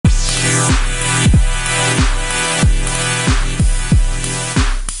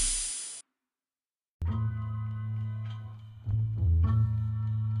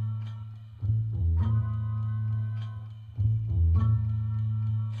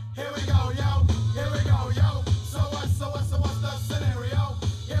Here we go, yo. Here we go, yo. So what's the scenario?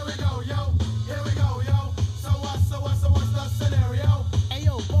 Here we go, yo. Here we go, yo. So what's the scenario?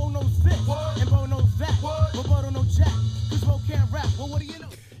 Ayo, Bo knows this, What? and Bo knows that, What? but Bo don't know jack, cause Bo can't rap. Well, what do you know?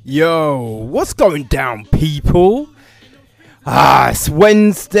 Yo, what's going down, people? It's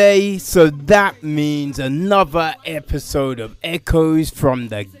Wednesday, so that means another episode of Echoes from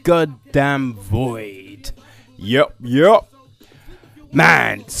the Goddamn Void. Yup.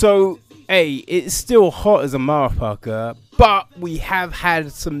 Man, so, hey, it's still hot as a motherfucker, but we have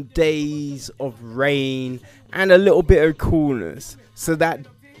had some days of rain and a little bit of coolness, so that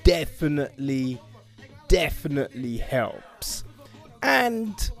definitely helps.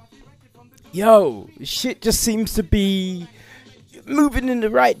 And yo, shit just seems to be moving in the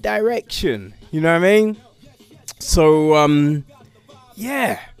right direction, you know what I mean? So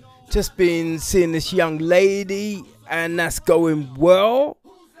yeah, just been seeing this young lady, and that's going well,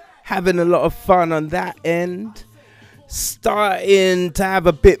 having a lot of fun on that end, starting to have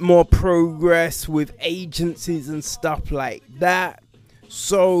a bit more progress with agencies and stuff like that.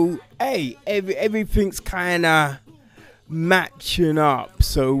 So hey, everything's kind of matching up,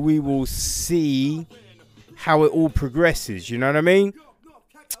 so we will see how it all progresses, you know what I mean?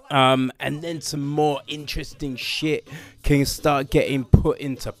 And then some more interesting shit can start getting put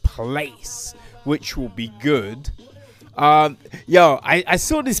into place, which will be good. I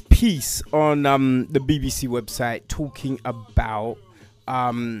saw this piece on the BBC website talking about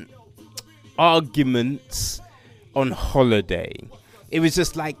arguments on holiday. It was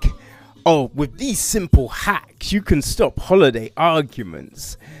just like, oh, with these simple hacks, you can stop holiday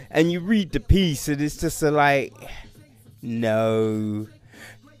arguments. And you read the piece, and it's just like, no.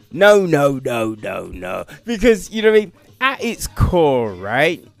 Because, you know what I mean? At its core,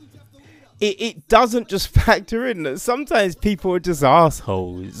 right? It doesn't just factor in that sometimes people are just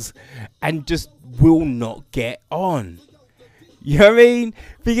assholes and just will not get on. You know what I mean?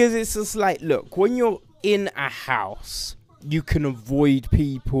 Because it's just like, look, when you're in a house, you can avoid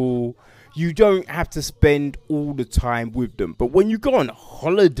people. You don't have to spend all the time with them. But when you go on a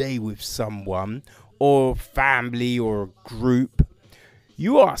holiday with someone or family or a group,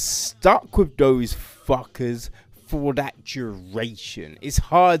 you are stuck with those fuckers for that duration. It's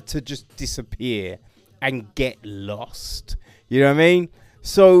hard to just disappear and get lost. You know what I mean?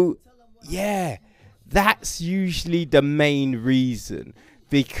 So, yeah, that's usually the main reason.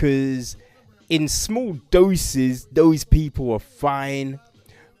 Because in small doses, those people are fine.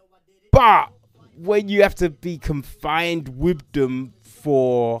 But when you have to be confined with them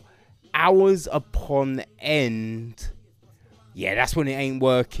for hours upon end, yeah, that's when it ain't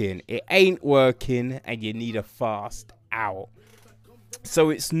working. It ain't working, and you need a fast out. So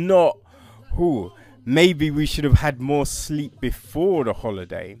it's not, maybe we should have had more sleep before the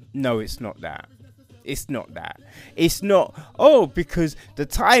holiday. No, it's not that. It's not that. It's not, because the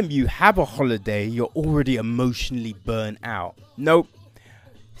time you have a holiday, you're already emotionally burnt out. Nope.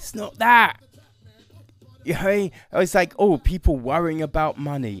 It's not that. You know, it's like, people worrying about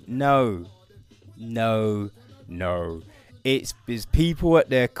money. No. It's people at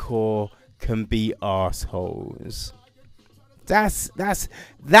their core can be assholes. That's it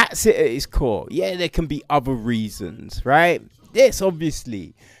at its core. Yeah, there can be other reasons, right? Yes,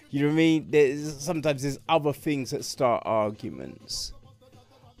 obviously. You know what I mean? Sometimes there's other things that start arguments.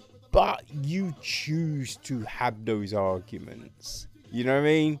 But you choose to have those arguments. You know what I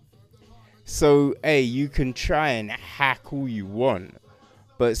mean? So, hey, you can try and hack all you want.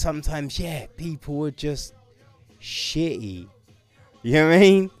 But sometimes, yeah, people are just shitty. You know what I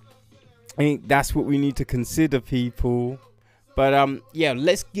mean? I think that's what we need to consider, people. But, yeah,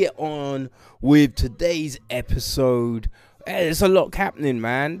 let's get on with today's episode. Hey, there's a lot happening,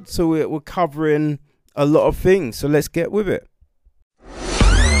 man. So we're covering a lot of things. So let's get with it.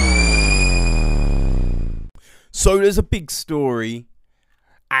 So there's a big story.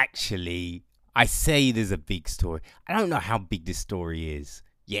 Actually, I say there's a big story. I don't know how big this story is.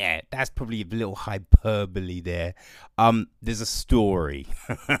 Yeah, that's probably a little hyperbole there. There's a story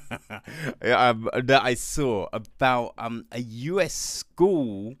that I saw about a US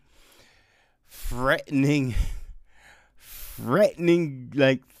school threatening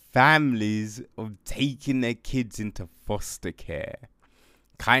like families of taking their kids into foster care.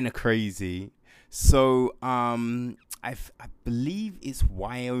 Kind of crazy. So I believe it's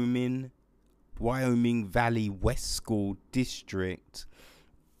Wyoming Valley West School District.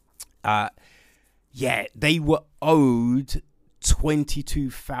 Yeah, they were owed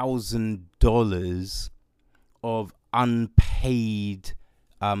 $22,000 of unpaid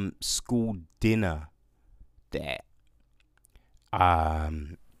school dinner debt.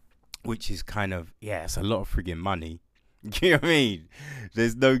 which is kind of, yeah, it's a lot of friggin' money. You know what I mean?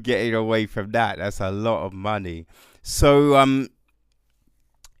 There's no getting away from that. That's a lot of money. So,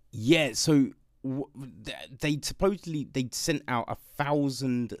 yeah, so they supposedly, they'd sent out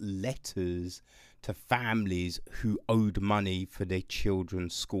 1,000 letters to families who owed money for their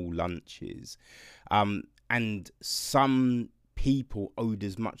children's school lunches. And some people owed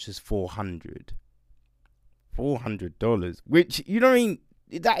as much as $400, which, you know what I mean?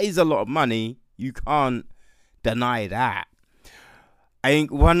 That is a lot of money. You can't deny that. I think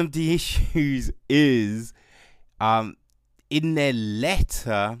one of the issues is, in their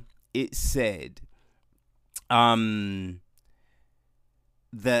letter, it said, that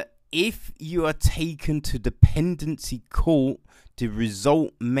if you are taken to dependency court, the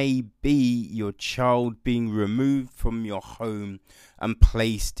result may be your child being removed from your home and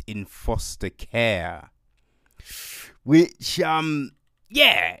placed in foster care. Which,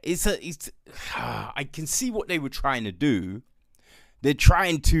 yeah, I can see what they were trying to do. They're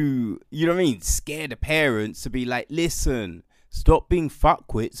trying to, you know what I mean, scare the parents to be like, listen, stop being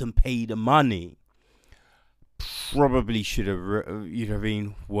fuckwits and pay the money. Probably should have, you know what I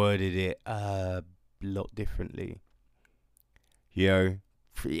mean, worded it a lot differently. You know,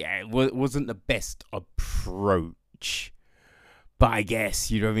 yeah, it wasn't the best approach. But I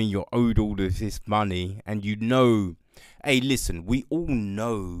guess, you know what I mean, you're owed all of this money and you know, hey, listen, we all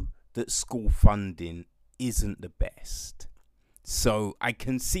know that school funding isn't the best. So I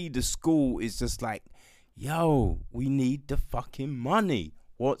can see the school is just like, yo, we need the fucking money.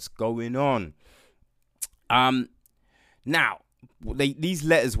 What's going on? Now, these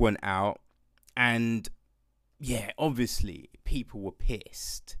letters went out and, yeah, obviously people were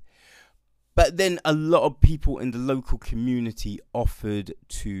pissed. But then a lot of people in the local community offered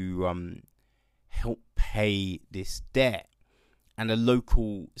to help pay this debt. And a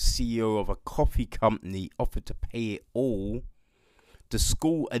local CEO of a coffee company offered to pay it all. The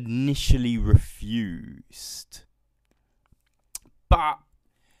school initially refused. But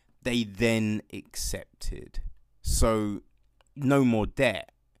they then accepted. So no more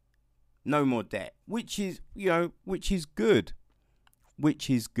debt. No more debt. Which is, you know, which is good. Which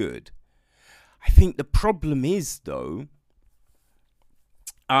is good. I think the problem is, though,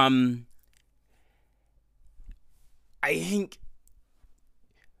 I think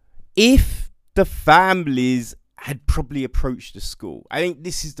if the families had probably approached the school, I think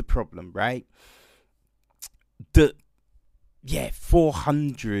this is the problem, right? That, yeah,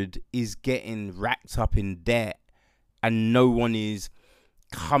 400 is getting racked up in debt and no one is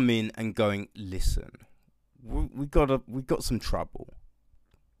coming and going, listen, we got some trouble.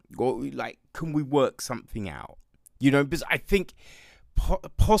 Or, like, can we work something out? You know, because I think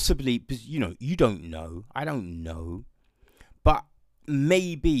possibly, because, you know, you don't know. I don't know. But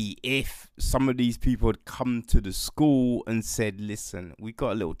maybe if some of these people had come to the school and said, listen, we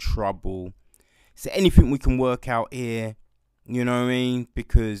got a little trouble. Is there anything we can work out here? You know what I mean?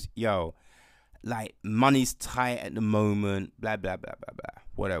 Because, yo, like, money's tight at the moment. Blah, blah, blah, blah, blah.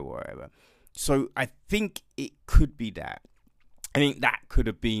 Whatever. So I think it could be that. I think that could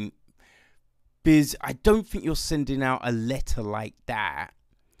have been, because I don't think you're sending out a letter like that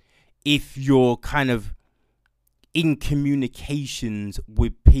if you're kind of in communications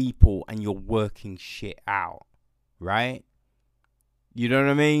with people and you're working shit out, right? You know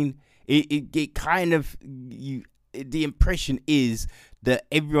what I mean? It kind of, the impression is that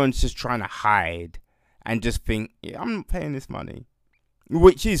everyone's just trying to hide and just think, yeah, I'm not paying this money,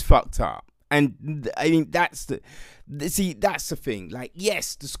 which is fucked up. And I think that's the thing. Like,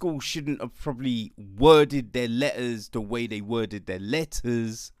 yes, the school shouldn't have probably worded their letters the way they worded their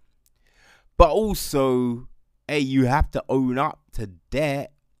letters. But also, hey, you have to own up to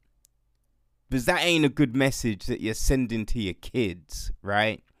debt. Because that ain't a good message that you're sending to your kids,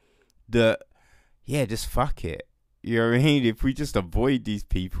 right? That, yeah, just fuck it. You know what I mean? If we just avoid these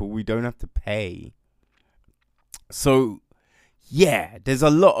people, we don't have to pay. So, yeah, there's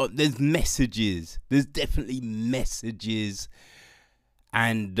there's messages. There's definitely messages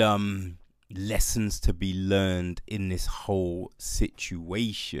and lessons to be learned in this whole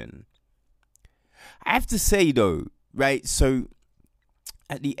situation. I have to say, though, right, so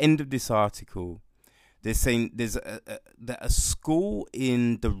at the end of this article, they're saying there's that a school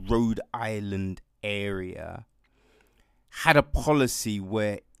in the Rhode Island area had a policy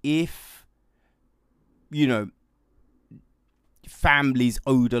where if, you know, families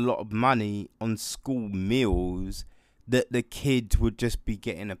owed a lot of money on school meals, that the kids would just be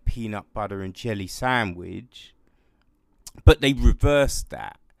getting a peanut butter and jelly sandwich. But they reversed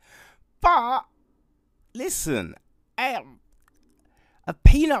that. But listen, a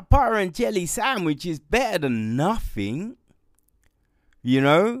peanut butter and jelly sandwich is better than nothing, you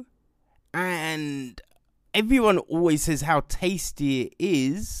know? And everyone always says how tasty it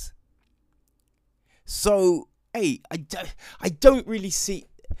is. So, hey, I don't really see...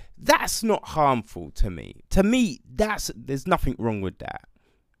 That's not harmful to me. To me, there's nothing wrong with that.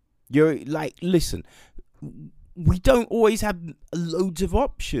 You're like, listen, we don't always have loads of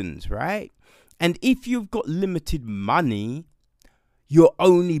options, right? And if you've got limited money, you're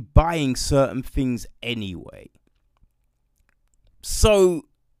only buying certain things anyway. So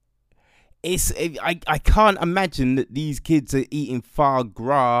I can't imagine that these kids are eating foie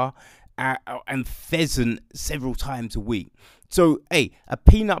gras and pheasant several times a week. So, hey, a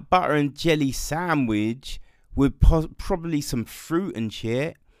peanut butter and jelly sandwich with probably some fruit and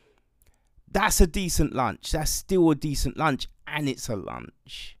shit, that's a decent lunch. That's still a decent lunch, and it's a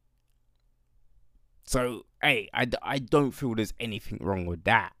lunch. So, hey, I don't feel there's anything wrong with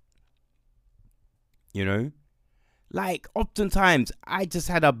that. You know? Like, oftentimes, I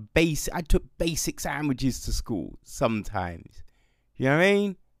took basic sandwiches to school sometimes. You know what I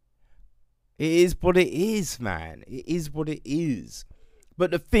mean? It is what it is, man. It is what it is. But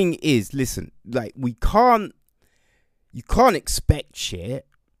the thing is, listen, like, you can't expect shit.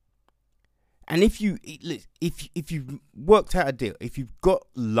 And if you've worked out a deal, if you've got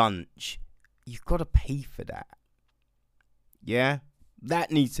lunch, you've got to pay for that. Yeah?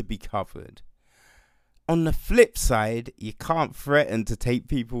 That needs to be covered. On the flip side, you can't threaten to take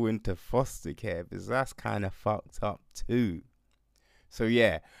people into foster care because that's kind of fucked up too. So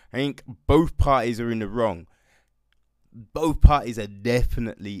yeah, I think both parties are in the wrong. Both parties are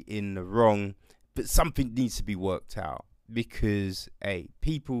definitely in the wrong, but something needs to be worked out because, hey,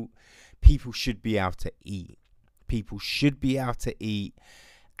 people should be able to eat. People should be able to eat,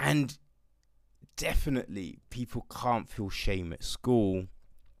 and definitely people can't feel shame at school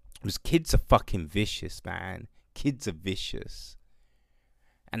because kids are fucking vicious, man. Kids are vicious,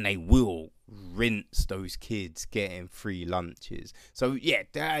 and they will rinse those kids getting free lunches. So yeah,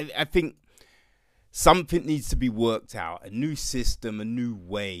 I think something needs to be worked out. A new system, a new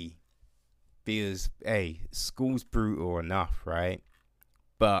way. Because, hey, school's brutal enough, right?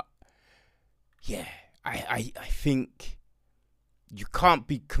 But yeah, I think you can't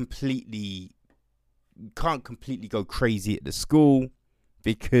completely go crazy at the school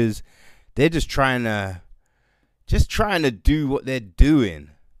because they're just trying to do what they're doing.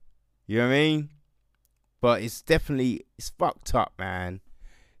 You know what I mean? But it's fucked up, man.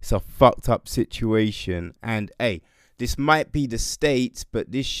 It's a fucked up situation. And, hey, this might be the States,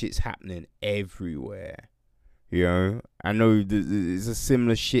 but this shit's happening everywhere. You know? I know there's a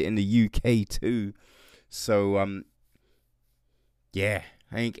similar shit in the UK too. So, yeah,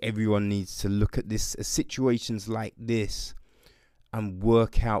 I think everyone needs to look at situations like this and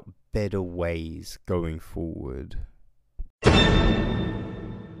work out better ways going forward.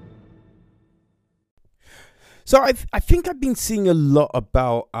 So I think I've been seeing a lot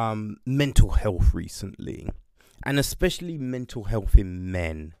about mental health recently, and especially mental health in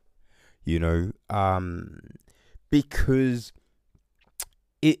men, you know, because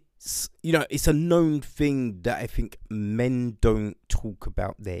it's a known thing that I think men don't talk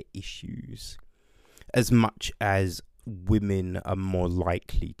about their issues as much as women are more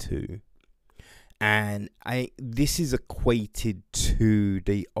likely to. And this is equated to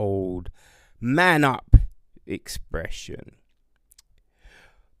the old man up expression.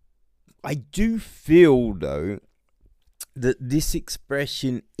 I do feel though that this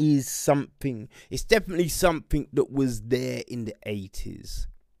expression is something, it's definitely something that was there in the 80s,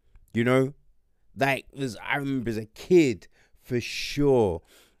 you know, like I remember as a kid for sure,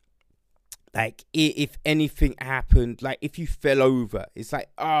 like if anything happened, like if you fell over, it's like,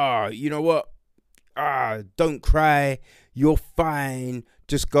 you know what, don't cry, you're fine,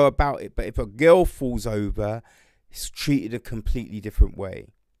 just go about it. But if a girl falls over, it's treated a completely different way,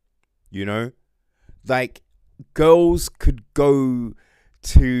 you know, like girls could go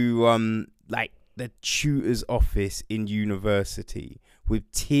to like the tutor's office in university with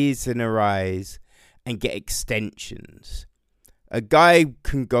tears in her eyes and get extensions. A guy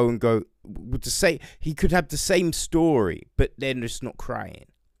can go to say he could have the same story, but then just not crying,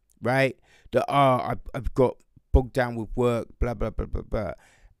 right? That I've got bogged down with work, blah blah blah blah blah,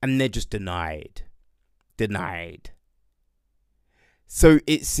 and they're just denied. So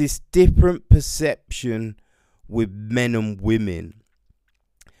it's this different perception with men and women,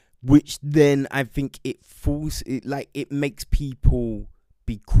 which then I think it makes people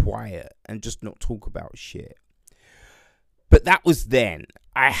be quiet and just not talk about shit. But that was then.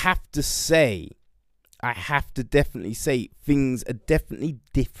 I have to say, I have to definitely say things are definitely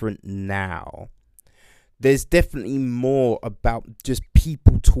different now. There's definitely more about just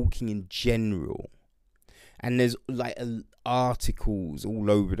people talking in general. And there's like articles all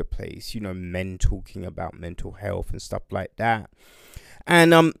over the place, men talking about mental health and stuff like that.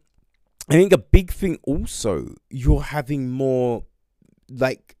 And I think a big thing also, you're having more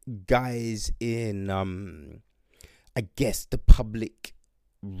like guys in I guess the public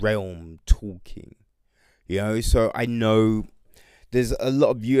realm talking. So I know there's a lot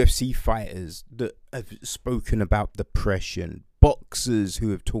of UFC fighters that have spoken about depression, boxers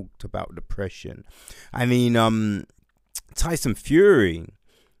who have talked about depression. I mean, Tyson Fury,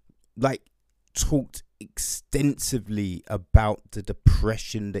 like, talked extensively about the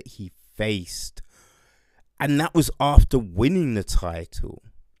depression that he faced. And that was after winning the title.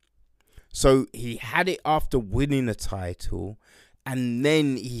 So he had it after winning the title. And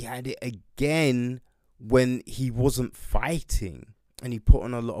then he had it again when he wasn't fighting. And he put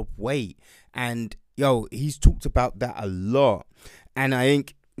on a lot of weight. And, he's talked about that a lot. And I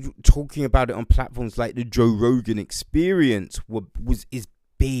think talking about it on platforms like the Joe Rogan Experience is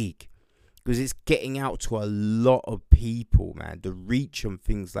big. Because it's getting out to a lot of people, man. The reach on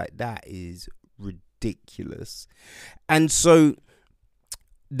things like that is ridiculous. And so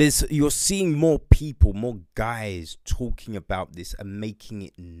you're seeing more people, more guys talking about this and making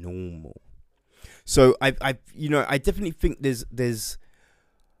it normal. So I definitely think there's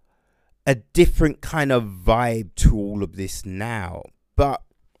a different kind of vibe to all of this now. But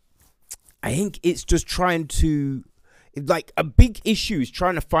I think it's just trying to, like, a big issue is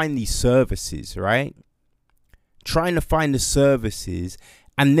trying to find these services, right? Trying to find the services.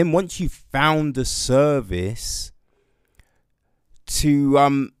 And then once you've found the service,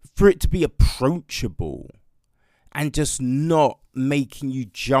 for it to be approachable and just not making you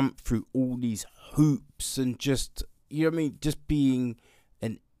jump through all these hoops and just, just being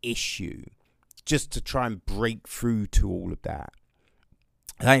an issue just to try and break through to all of that.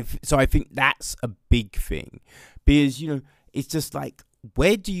 So I think that's a big thing, because, it's just like,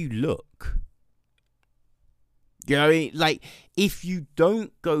 where do you look? Like, if you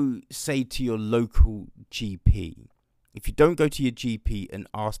don't go, say, to your local GP, if you don't go to your GP and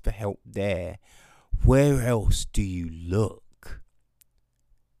ask for help there, where else do you look?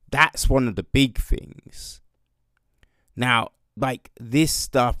 That's one of the big things. Now, like, this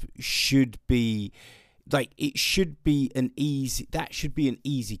stuff should be, like, that should be an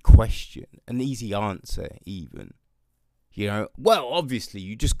easy question, an easy answer even. Well, obviously,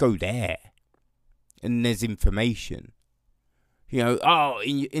 you just go there and there's information.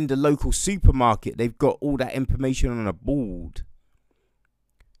 In the local supermarket, they've got all that information on a board.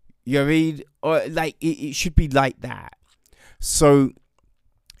 You know what I mean? Or, like, it should be like that. So,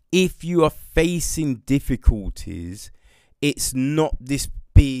 if you are facing difficulties, it's not this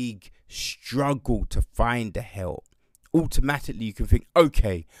big struggle to find the help. Automatically, you can think,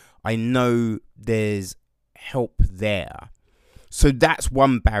 okay, I know there's help there. So that's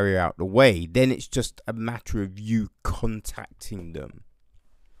one barrier out the way. Then it's just a matter of you contacting them.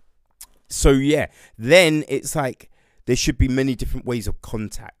 So yeah, then it's like there should be many different ways of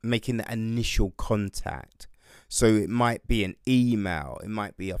making the initial contact. So it might be an email, it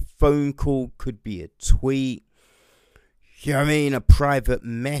might be a phone call, could be a tweet, a private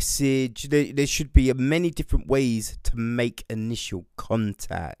message. There should be many different ways to make initial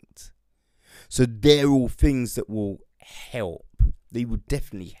contact. So they're all things that will help. They would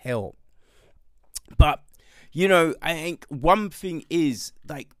definitely help. But, I think one thing is,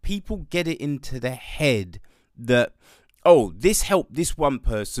 like, people get it into their head that, oh, this helped this one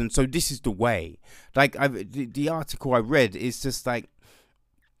person, so this is the way. Like, the article I read is just like,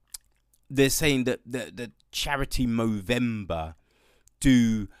 they're saying that the charity Movember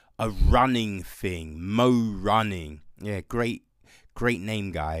do a running thing, Mo Running. Yeah, great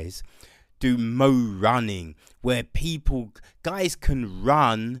name, guys. Do Mo Running, where guys can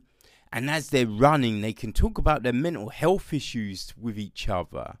run, and as they're running, they can talk about their mental health issues with each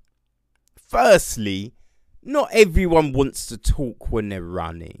other. Firstly, not everyone wants to talk when they're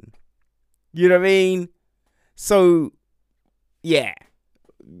running. You know what I mean? So, yeah.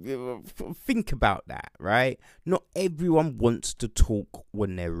 Think about that, right? Not everyone wants to talk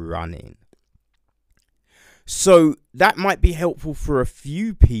when they're running. So, that might be helpful for a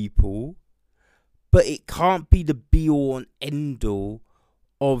few people, but it can't be the be-all and end-all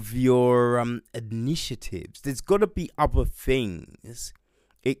of your initiatives. There's got to be other things.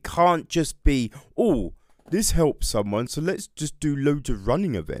 It can't just be, oh, this helps someone, so let's just do loads of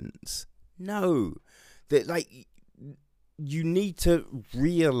running events. No. You need to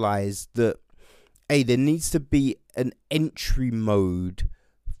realize that hey, there needs to be an entry mode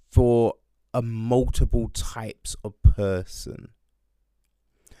for a multiple types of person.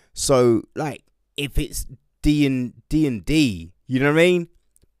 So, like, if it's D&D, you know what I mean?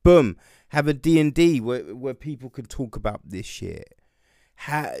 Boom, have a D&D where people can talk about this shit.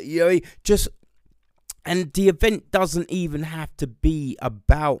 You know, just, and the event doesn't even have to be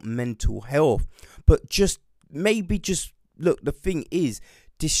about mental health, but just maybe just look. The thing is,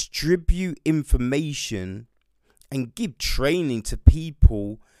 distribute information and give training to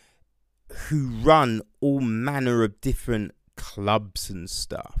people who run all manner of different clubs and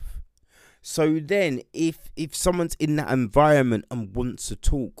stuff. So then if someone's in that environment and wants to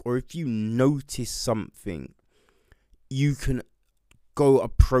talk, or if you notice something, you can go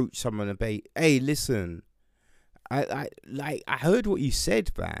approach someone and be, hey, listen, I heard what you said,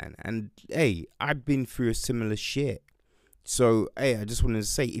 man, and hey, I've been through a similar shit. So hey, I just wanted to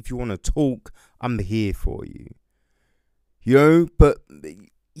say, if you want to talk, I'm here for you. You know, but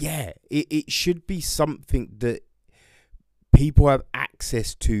yeah, it should be something that people have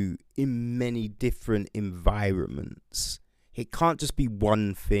access to in many different environments. It can't just be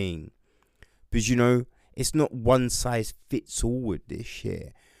one thing, because, you know, it's not one size fits all with this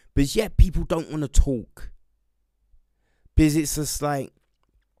shit. Because yeah, people don't want to talk, because it's just like,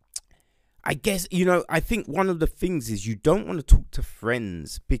 I guess, you know, I think one of the things is you don't want to talk to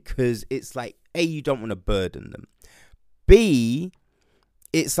friends because it's like, A, you don't want to burden them. B,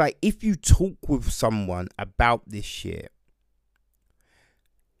 it's like, if you talk with someone about this shit,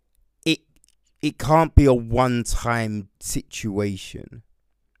 it can't be a one-time situation,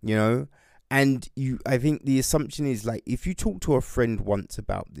 you know? And I think the assumption is, like, if you talk to a friend once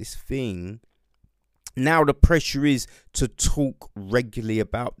about this thing, now the pressure is to talk regularly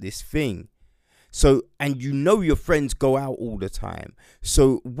about this thing. So, and you know your friends go out all the time.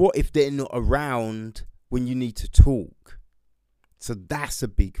 So what if they're not around when you need to talk? So that's a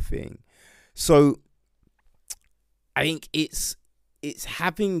big thing. So I think it's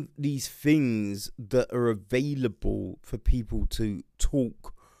having these things that are available for people to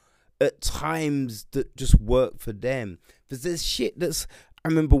talk at times that just work for them. Because there's shit that's, I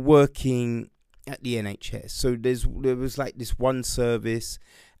remember working at the NHS. So there was like this one service,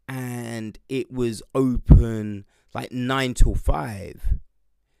 and it was open like 9 till 5.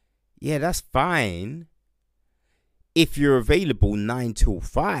 Yeah, that's fine if you're available 9 till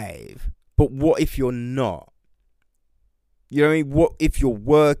 5. But what if you're not? You know what I mean? What if you're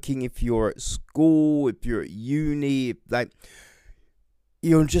working, if you're at school, if you're at uni, like,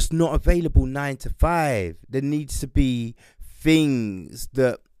 you're just not available 9 to 5. There needs to be things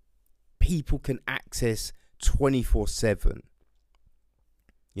that people can access 24/7.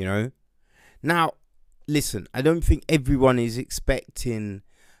 You know? Now, listen, I don't think everyone is expecting,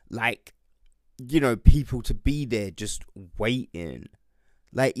 like, you know, people to be there just waiting.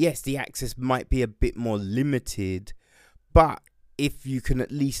 Like, yes, the access might be a bit more limited, but if you can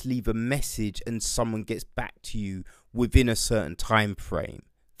at least leave a message and someone gets back to you within a certain time frame,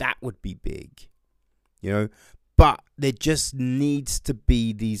 that would be big, you know. But there just needs to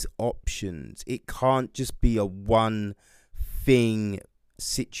be these options. It can't just be a one thing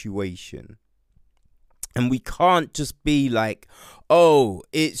situation. And we can't just be like, oh,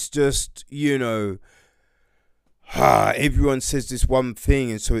 it's just, you know, everyone says this one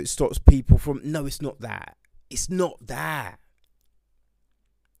thing and so it stops people from... No, it's not that. It's not that.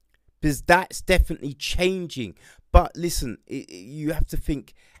 Because that's definitely changing. But listen, you have to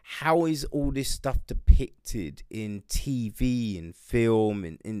think, how is all this stuff depicted in TV and film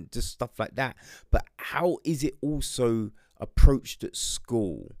and just stuff like that? But how is it also approached at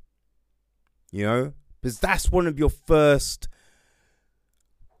school? You know? Because that's one of your first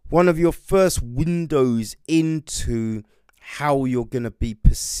windows into how you're going to be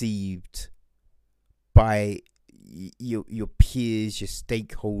perceived by your peers, your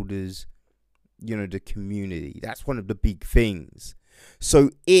stakeholders, you know, the community. That's one of the big things.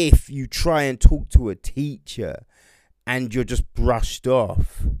 So if you try and talk to a teacher and you're just brushed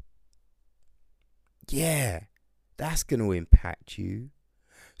off, yeah, that's going to impact you.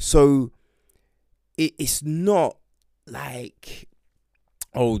 So it's not like,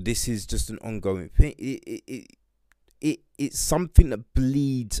 oh, this is just an ongoing thing. It's something that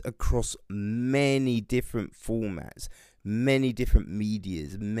bleeds across many different formats, many different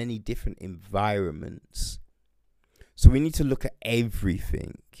medias, many different environments. So we need to look at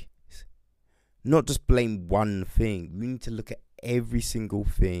everything, not just blame one thing. We need to look at every single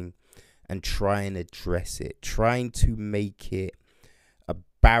thing and try and address it, trying to make it a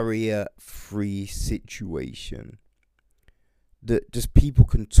barrier-free situation that just people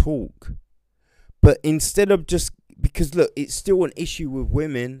can talk. But instead of just, because look, it's still an issue with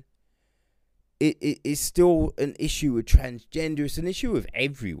women. It's still an issue with transgender. It's an issue with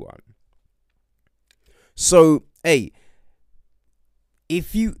everyone. So, hey,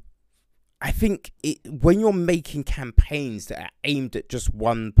 I think when you're making campaigns that are aimed at just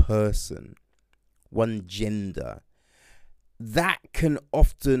one person, one gender, that can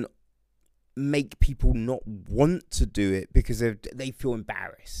often make people not want to do it because they feel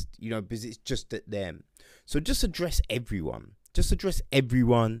embarrassed, because it's just at them. So just address everyone. Just address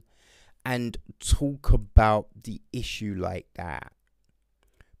everyone and talk about the issue like that.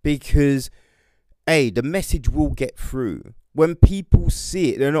 Because, hey, the message will get through. When people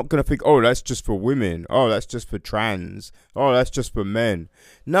see it, they're not going to think, oh, that's just for women. Oh, that's just for trans. Oh, that's just for men.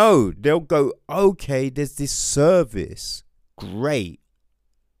 No, they'll go, okay, there's this service. Great.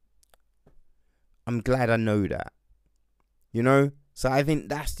 I'm glad I know that. So I think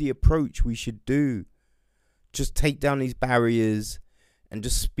that's the approach we should do. Just take down these barriers and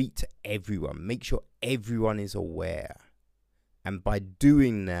just speak to everyone. Make sure everyone is aware. And by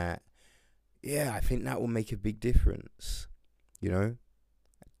doing that, yeah, I think that will make a big difference. I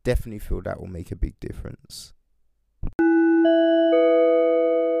definitely feel that will make a big difference.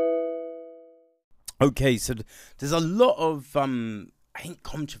 Okay, so there's a lot of I think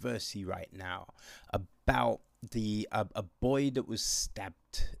controversy right now about a boy that was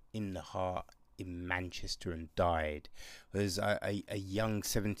stabbed in the heart in Manchester and died. There's a young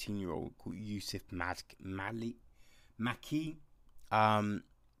 17-year-old called Yusuf Maki.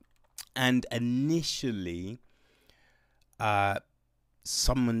 And initially,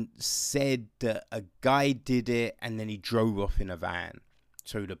 someone said that a guy did it and then he drove off in a van.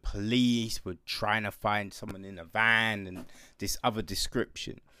 So the police were trying to find someone in a van and this other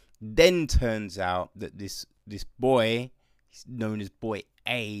description. Then turns out that this boy, known as Boy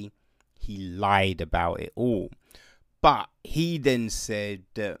A, he lied about it all. But he then said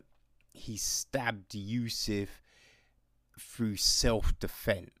that he stabbed Yusuf through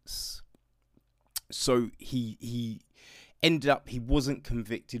self-defense. So he ended up, he wasn't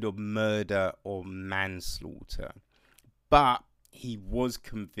convicted of murder or manslaughter, but he was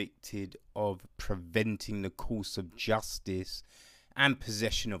convicted of preventing the course of justice and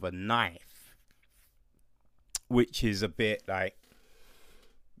possession of a knife, which is a bit like,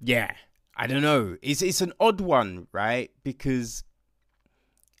 yeah, I don't know. It's an odd one, right? Because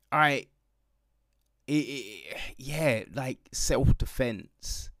like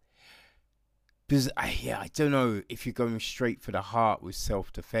self-defense. Because I don't know if you're going straight for the heart with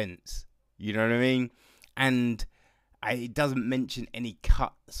self-defense. You know what I mean? And it doesn't mention any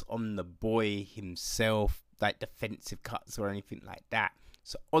cuts on the boy himself, like defensive cuts or anything like that.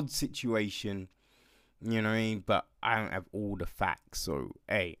 It's an odd situation, you know what I mean? But I don't have all the facts, so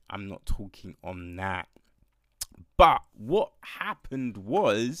hey, I'm not talking on that. But what happened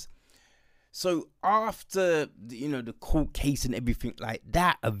was, so after the court case and everything like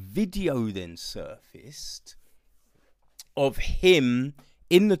that, a video then surfaced of him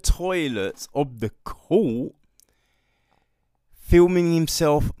in the toilets of the court, filming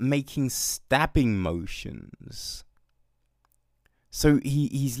himself making stabbing motions. So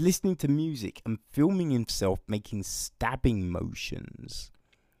he's listening to music and filming himself making stabbing motions.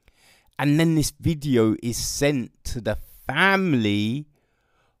 And then this video is sent to the family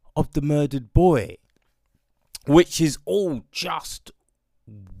of the murdered boy, which is all just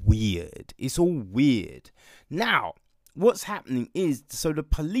weird. It's all weird. Now, what's happening is, so the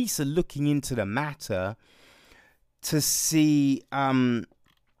police are looking into the matter to see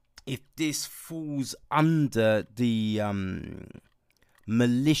if this falls under the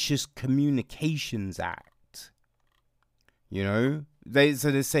Malicious Communications Act. So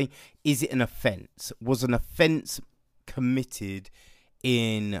they're saying, is it an offence? Was an offence committed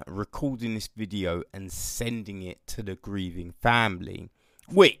in recording this video and sending it to the grieving family?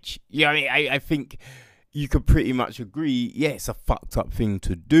 Which, I think you could pretty much agree, yeah, it's a fucked up thing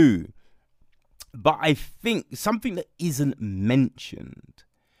to do. But I think something that isn't mentioned,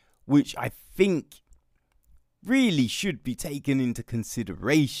 which I think really should be taken into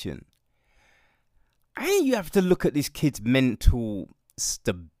consideration, I think you have to look at this kid's mental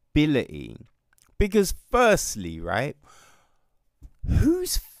stability. Because firstly, right,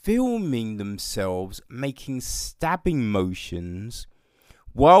 who's filming themselves making stabbing motions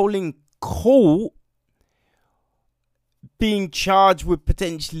while in court being charged with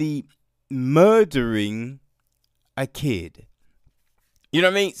potentially murdering a kid? You know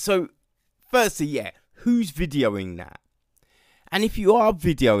what I mean? So firstly, yeah, who's videoing that? And if you are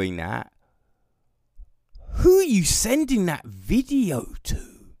videoing that, who are you sending that video to?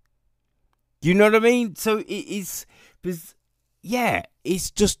 You know what I mean? So it is, because, yeah, it's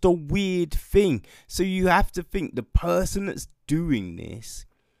just a weird thing. So you have to think the person that's doing this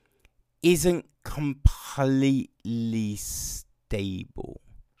isn't completely stable.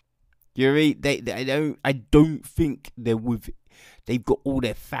 You know, I don't think they've got all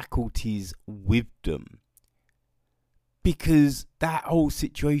their faculties with them, because that whole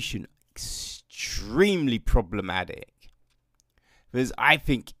situation extremely problematic. Because I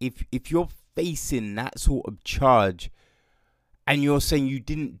think if you're facing that sort of charge and you're saying you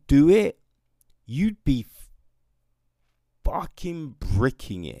didn't do it, you'd be fucking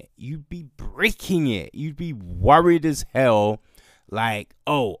bricking it. You'd be bricking it. You'd be worried as hell, like,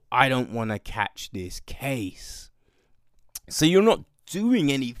 oh, I don't want to catch this case. So you're not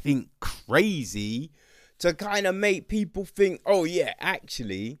doing anything crazy to kind of make people think, oh yeah,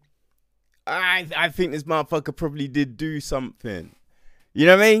 actually, I think this motherfucker probably did do something. You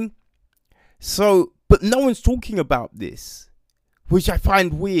know what I mean? So, but no one's talking about this, which I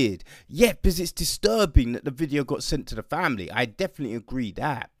find weird. Yeah, because it's disturbing that the video got sent to the family. I definitely agree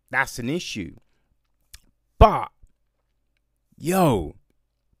that. That's an issue. But, yo,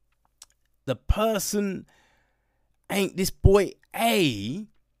 the person ain't this boy A.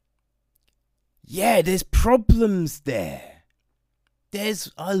 Yeah, there's problems there.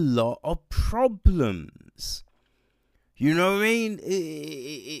 There's a lot of problems. You know what I mean?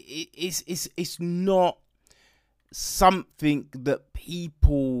 It's not something that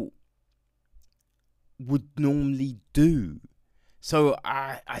people would normally do. So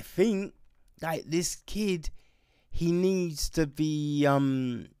I think like this kid, he needs to be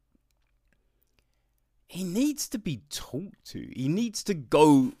talked to. He needs to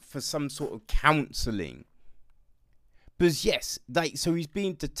go for some sort of counselling. Because yes, like, so he's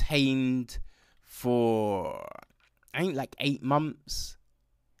being detained for, I think, like 8 months.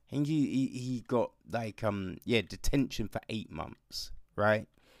 I think he got like detention for 8 months, right?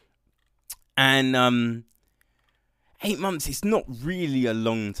 And 8 months, it's not really a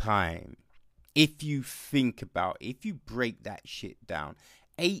long time if you think about it, if you break that shit down.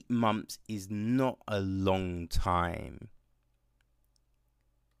 8 months is not a long time.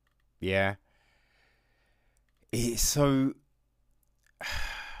 Yeah. It's so,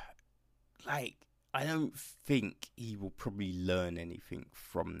 like, I don't think he will probably learn anything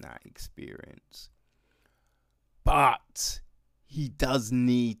from that experience. But he does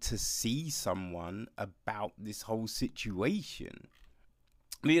need to see someone about this whole situation.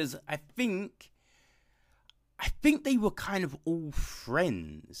 Because I think they were kind of all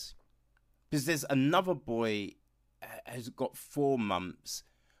friends. Because there's another boy has got 4 months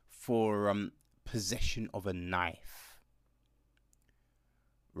for possession of a knife.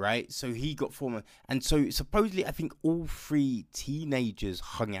 Right? So he got 4 months. And so supposedly, I think all 3 teenagers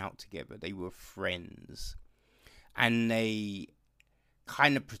hung out together. They were friends. And they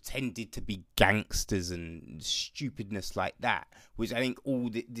kind of pretended to be gangsters and stupidness like that, which I think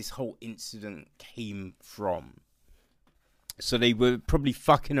this whole incident came from. So they were probably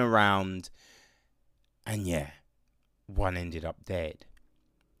fucking around, and yeah, one ended up dead.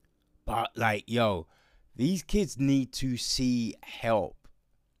 But like, yo, these kids need to see help.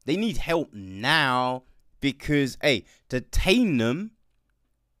 They need help now, because, hey, detain them,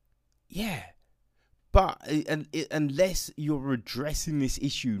 yeah. But unless you're addressing this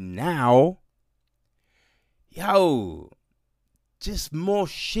issue now, yo, just more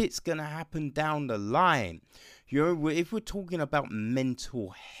shit's gonna happen down the line. You know, if we're talking about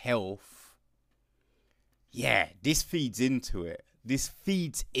mental health, yeah, this feeds into it. This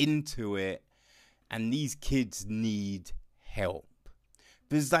feeds into it, and these kids need help.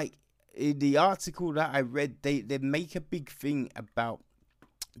 There's like, in the article that I read, they make a big thing about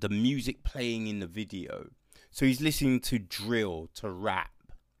the music playing in the video. So he's listening to drill, to rap.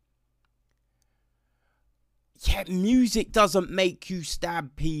 Yeah, music doesn't make you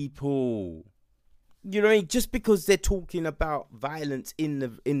stab people. You know what I mean? Just because they're talking about violence in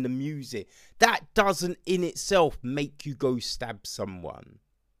the music, that doesn't in itself make you go stab someone.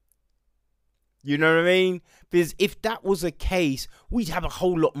 You know what I mean? Because if that was a case, we'd have a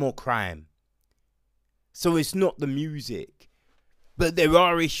whole lot more crime. So it's not the music. But there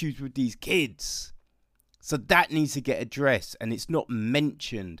are issues with these kids. So that needs to get addressed. And it's not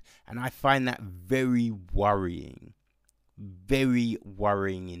mentioned. And I find that very worrying. Very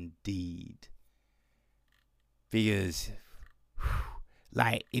worrying indeed. Because,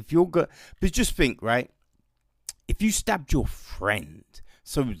 like, if you're good, but just think, right? If you stabbed your friend,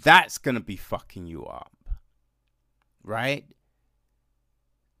 so that's going to be fucking you up. Right?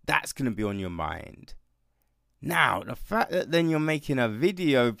 That's going to be on your mind. Now, the fact that then you're making a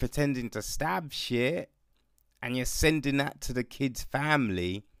video pretending to stab shit and you're sending that to the kid's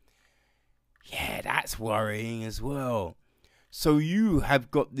family, yeah, that's worrying as well. So you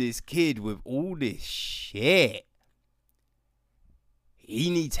have got this kid with all this shit. He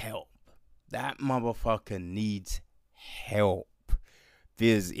needs help. That motherfucker needs help.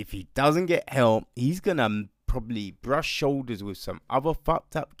 Because if he doesn't get help, he's gonna probably brush shoulders with some other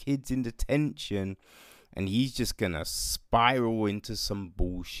fucked up kids in detention, and he's just gonna spiral into some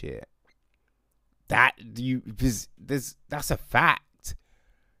bullshit. That's a fact.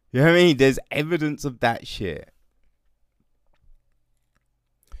 You know what I mean? There's evidence of that shit.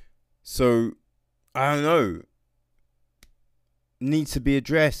 So, I don't know. Needs to be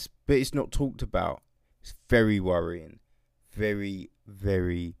addressed, but it's not talked about. It's very worrying. Very,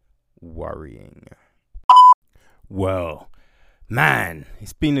 very worrying. Well, man,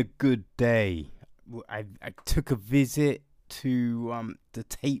 it's been a good day. I took a visit to the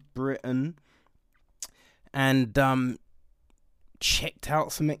Tate Britain and checked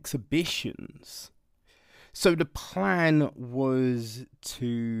out some exhibitions. So the plan was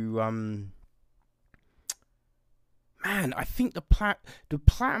to I think the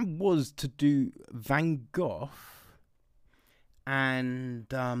plan was to do Van Gogh and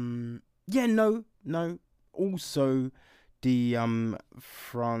also the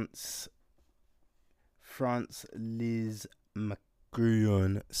France Liz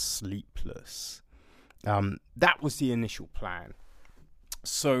McGuinn Sleepless. That was the initial plan.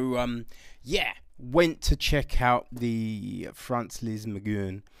 So went to check out the France Liz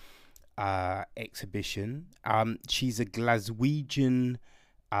McGuinn exhibition. She's a Glaswegian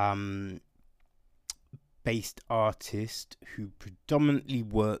based artist who predominantly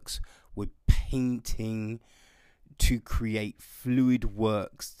works with painting to create fluid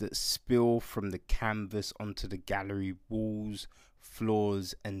works that spill from the canvas onto the gallery walls,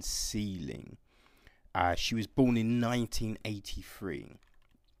 floors and ceiling. She was born in 1983.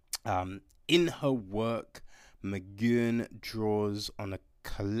 In her work, McGuinn draws on a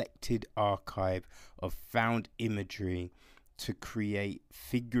collected archive of found imagery to create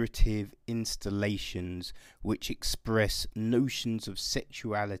figurative installations which express notions of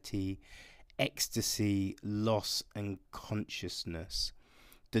sexuality, ecstasy, loss and consciousness.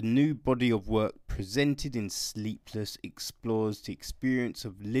 The new body of work presented in Sleepless explores the experience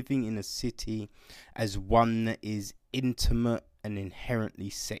of living in a city as one that is intimate and inherently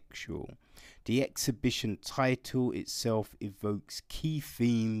sexual. The exhibition title itself evokes key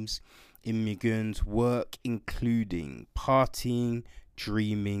themes in McGuinn's work, including partying,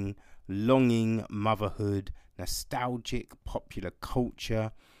 dreaming, longing, motherhood, nostalgic popular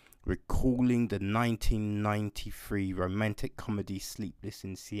culture, recalling the 1993 romantic comedy Sleepless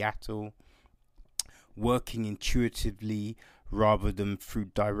in Seattle, working intuitively rather than through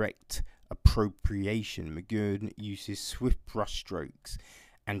direct appropriation. McGuinn uses swift brushstrokes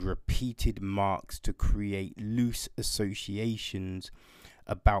and repeated marks to create loose associations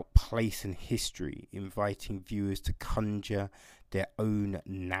about place and history, inviting viewers to conjure their own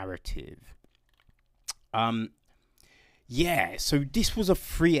narrative. So this was a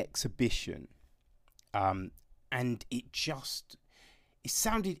free exhibition, and it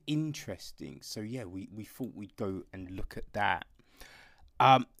sounded interesting. So we thought we'd go and look at that.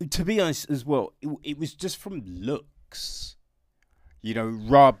 To be honest as well, it was just from looks,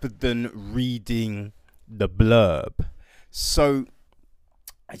 rather than reading the blurb. So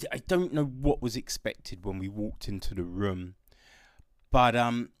I don't know what was expected when we walked into the room, but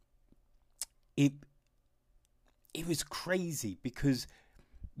it was crazy because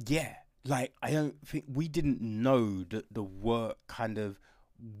I don't think we didn't know that the work kind of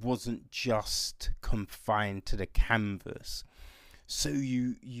wasn't just confined to the canvas. So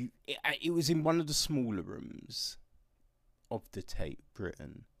it was in one of the smaller rooms of the Tate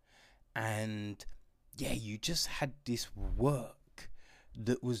Britain, and you just had this work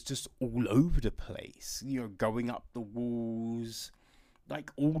that was just all over the place, going up the walls,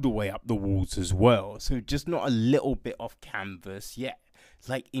 like all the way up the walls as well. So just not a little bit off canvas,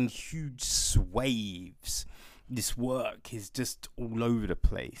 like in huge swathes. This work is just all over the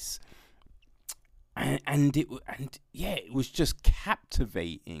place, and it was just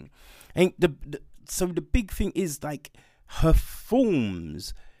captivating. And so the big thing is like her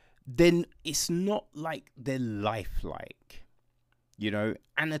forms. Then it's not like they're lifelike.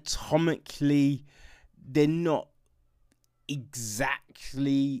 Anatomically, they're not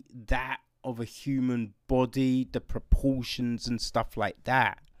exactly that of a human body, the proportions and stuff like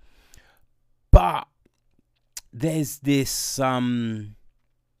that. But there's this,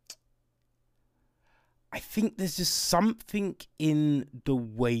 I think there's just something in the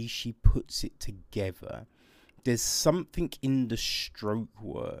way she puts it together. There's something in the stroke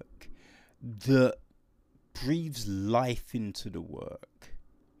work that breathes life into the work,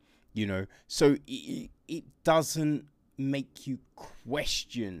 you know. So it doesn't make you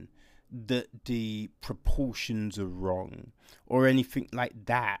question that the proportions are wrong or anything like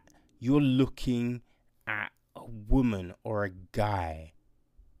that. You're looking at a woman or a guy.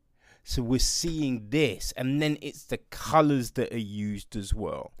 So we're seeing this, and then it's the colors that are used as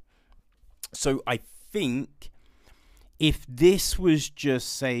well. So I think if this was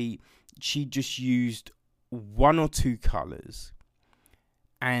just, say, she just used 1 or 2 colors,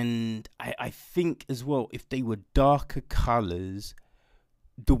 and I think as well, if they were darker colors,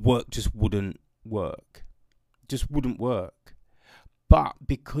 the work just wouldn't work. Just wouldn't work. But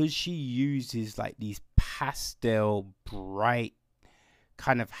because she uses like these pastel, bright,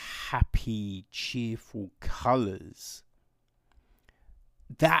 kind of happy, cheerful colors,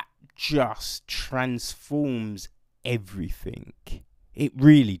 that just transforms everything. It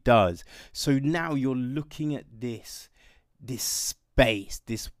really does. So now you're looking at this space,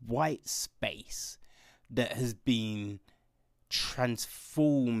 this white space that has been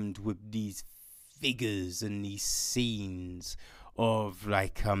transformed with these figures and these scenes of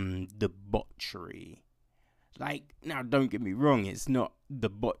like debauchery. Like, now don't get me wrong, it's not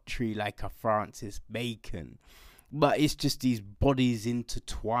debauchery like a Francis Bacon, but it's just these bodies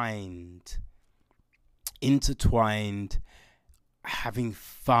intertwined, having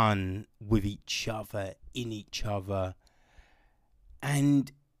fun with each other, in each other,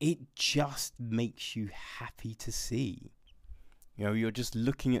 and it just makes you happy to see. You know, you're just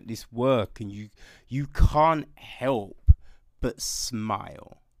looking at this work and you can't help but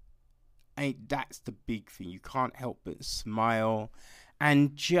smile. And that's the big thing. You can't help but smile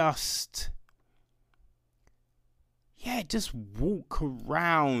and just walk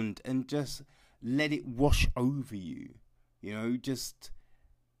around and just let it wash over you. You know, just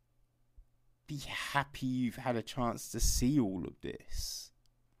be happy you've had a chance to see all of this.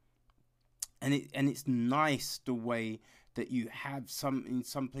 And it's nice the way that you have in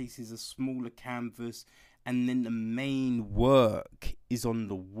some places a smaller canvas, and then the main work is on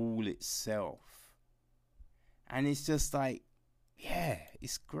the wall itself. And it's just like, yeah,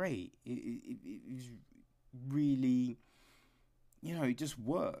 it's great. It's really, you know, it just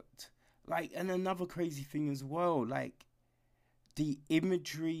worked. Like, and another crazy thing as well, like, the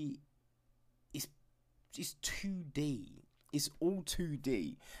imagery is 2D. It's all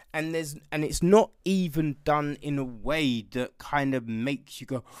 2D, and it's not even done in a way that kind of makes you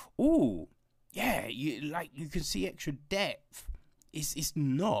go, "Ooh, yeah," you can see extra depth. It's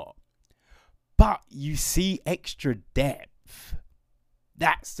not, but you see extra depth.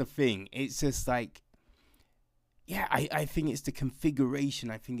 That's the thing. It's just like, yeah, I think it's the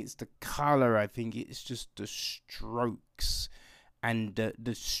configuration. I think it's the color. I think it's just the strokes. And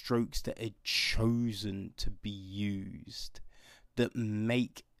the strokes that are chosen to be used that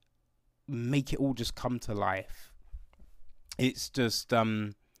make it all just come to life. It's just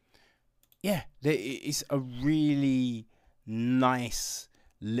it's a really nice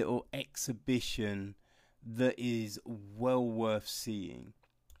little exhibition that is well worth seeing.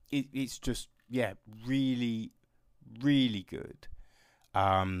 It's just, yeah, really, really good.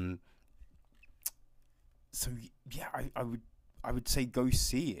 So yeah, I would say go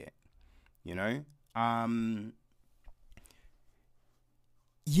see it, you know.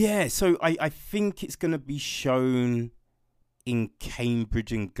 Yeah, so I think it's going to be shown in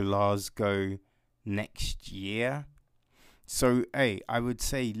Cambridge and Glasgow next year. So, hey, I would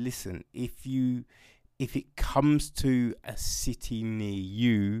say, listen, if it comes to a city near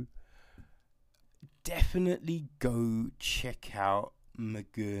you, definitely go check out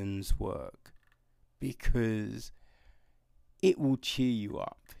McGurn's work, because it will cheer you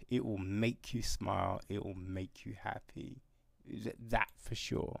up. It will make you smile. It will make you happy. That for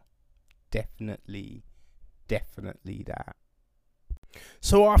sure. Definitely that.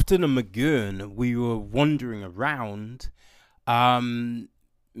 So after the McGurn, we were wandering around,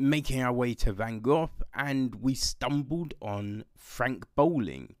 making our way to Van Gogh, and we stumbled on Frank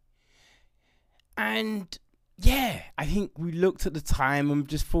Bowling. And yeah, I think we looked at the time and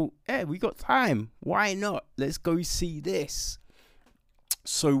just thought, yeah, we got time. Why not? Let's go see this.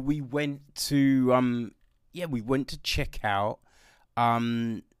 So we went to check out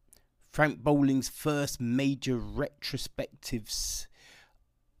Frank Bowling's first major retrospectives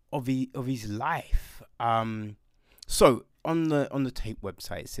of his life. So on the Tate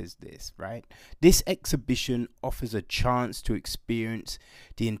website it says this, right? This exhibition offers a chance to experience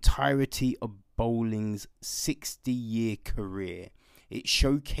the entirety of Bowling's 60-year career. It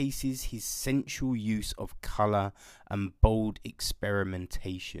showcases his sensual use of colour and bold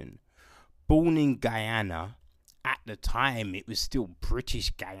experimentation. Born in Guyana, at the time it was still British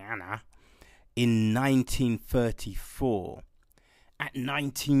Guyana, in 1934. At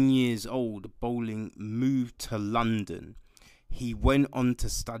 19 years old, Bowling moved to London. He went on to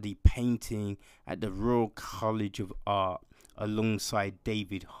study painting at the Royal College of Art alongside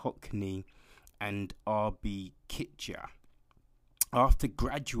David Hockney and R.B. Kitcher. After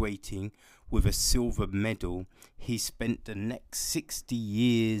graduating with a silver medal, he spent the next 60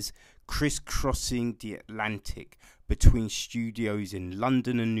 years crisscrossing the Atlantic between studios in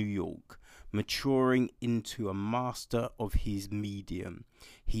London and New York, maturing into a master of his medium.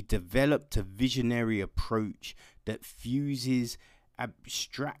 He developed a visionary approach that fuses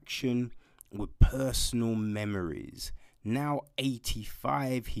abstraction with personal memories. Now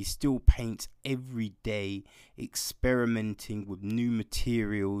 85, he still paints every day, experimenting with new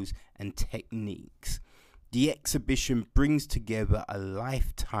materials and techniques. The exhibition brings together a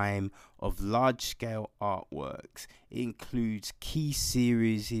lifetime of large-scale artworks. It includes key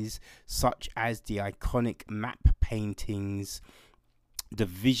series such as the iconic map paintings, the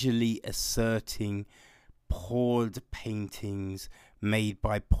visually asserting poured paintings made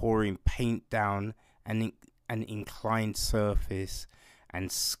by pouring paint down an inclined surface,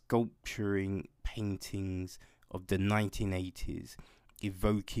 and sculpturing paintings of the 1980s,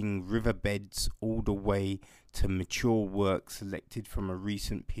 evoking riverbeds all the way to mature work selected from a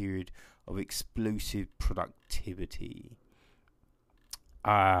recent period of explosive productivity.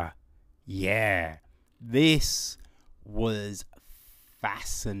 Yeah, this was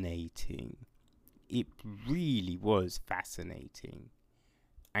fascinating. It really was fascinating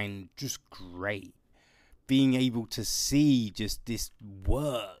and just great. Being able to see just this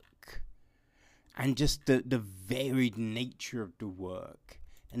work and just the varied nature of the work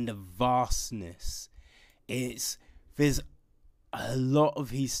and the vastness. There's a lot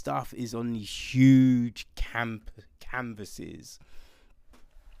of his stuff is on these huge canvases.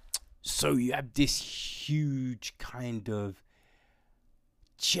 So you have this huge kind of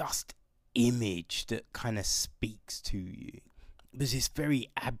just image that kind of speaks to you. Because it's very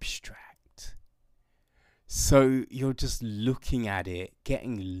abstract. So you're just looking at it,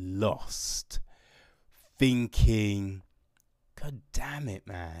 getting lost, thinking, God damn it,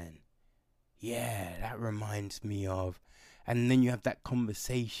 man. Yeah, that reminds me of. And then you have that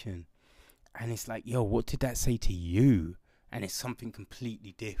conversation. And it's like, yo, what did that say to you? And it's something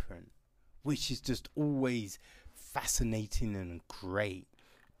completely different. Which is just always fascinating and great.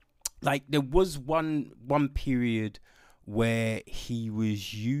 Like, there was one period where he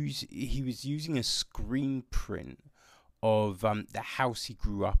was using a screen print of the house he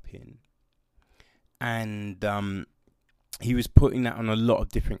grew up in, and he was putting that on a lot of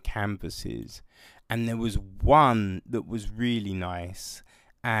different canvases, and there was one that was really nice,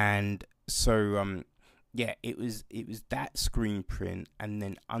 and so yeah, it was that screen print, and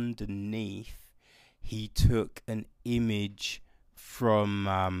then underneath he took an image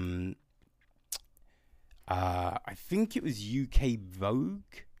from I think it was UK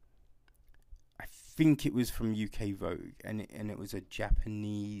Vogue. I think it was from UK Vogue, and it was a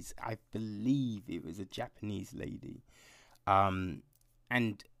Japanese. I believe it was a Japanese lady,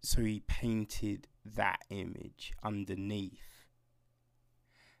 and so he painted that image underneath,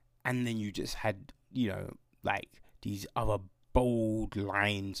 and then you just had, you know, like these other bold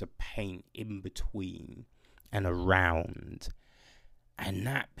lines of paint in between and around, and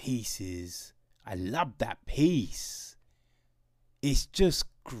that piece is. I love that piece. It's just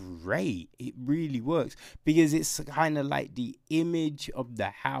great. It really works because it's kind of like the image of the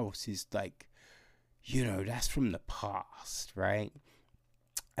house is like, you know, that's from the past, right?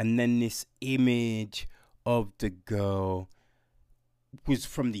 And then this image of the girl was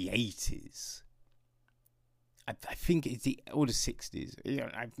from the 80s. I think it's the 60s. Yeah,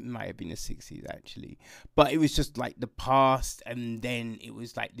 it might have been the 60s actually, but it was just like the past, and then it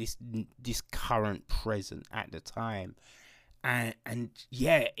was like this current present at the time, and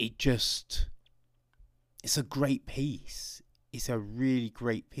yeah, it's a great piece. It's a really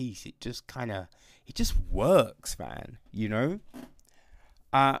great piece. It just works, man. You know.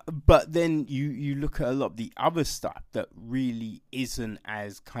 But then you look at a lot of the other stuff that really isn't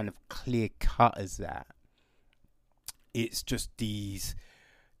as kind of clear cut as that. It's just these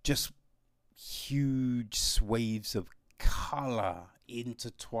huge swathes of colour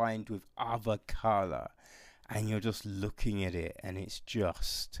intertwined with other colour, and you're just looking at it, and it's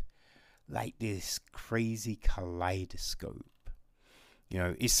just like this crazy kaleidoscope. You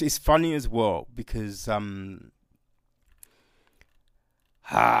know, it's funny as well because you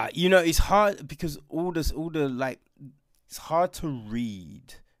know, it's hard because all the like, it's hard to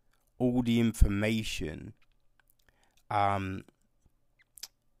read all the information. Because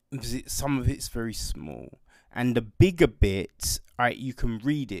some of it's very small, and the bigger bits, right, you can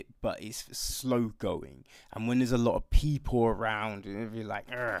read it, but it's slow going. And when there's a lot of people around, and you're like,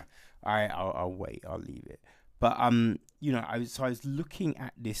 all right, I'll wait, I'll leave it. But you know, I was looking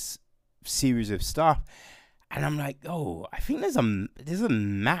at this series of stuff, and I'm like, oh, I think there's a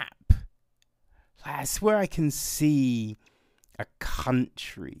map. Like, I swear I can see a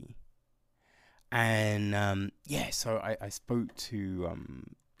country. And yeah, so I spoke to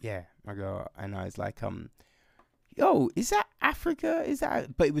my girl, and I was like, yo, is that Africa? Is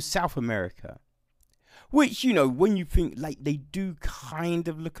that? But it was South America, which, you know, when you think, like, they do kind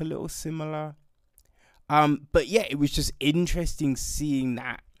of look a little similar. But yeah, it was just interesting seeing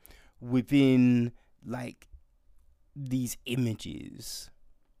that within, like, these images.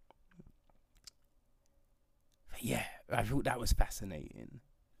 But yeah, I thought that was fascinating.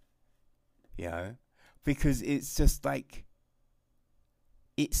 You know, because it's just like,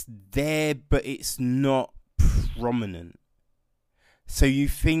 it's there, but it's not prominent. So you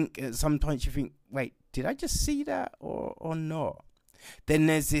think, sometimes you think, wait, did I just see that or not? Then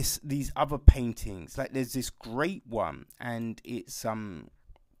there's these other paintings, like there's this great one, and it's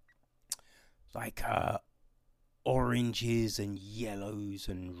like oranges and yellows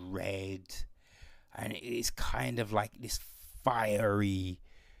and red, and it's kind of like this fiery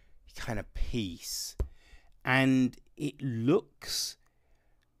kind of piece, and it looks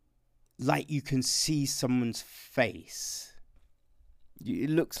like you can see someone's face.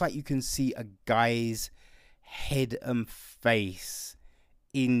 It looks like you can see a guy's head and face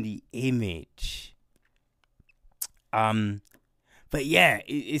in the image. But yeah,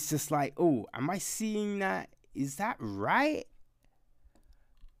 it's just like, oh, am I seeing that? Is that right?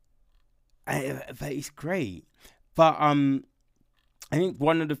 But it's great. But I think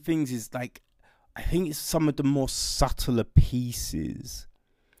one of the things is, like, I think it's some of the more subtler pieces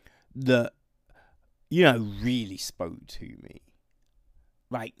that, you know, really spoke to me.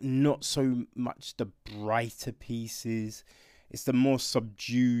 Like, not so much the brighter pieces, it's the more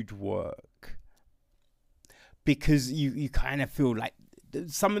subdued work. Because you kind of feel like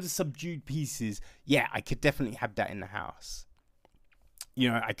some of the subdued pieces, yeah, I could definitely have that in the house. You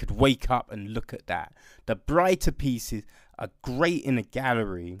know, I could wake up and look at that. The brighter pieces are great in a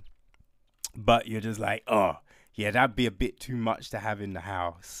gallery, but you're just like, oh, yeah, that'd be a bit too much to have in the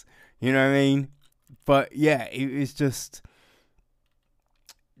house. You know what I mean? But yeah, it's just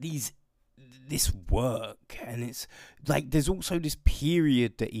this work, and it's like, there's also this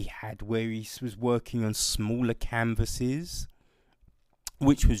period that he had where he was working on smaller canvases,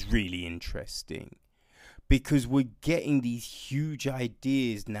 which was really interesting, because we're getting these huge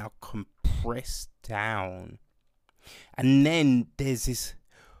ideas now compressed down. And then there's this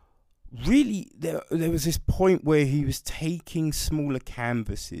really, there was this point where he was taking smaller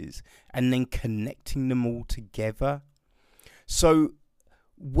canvases and then connecting them all together. So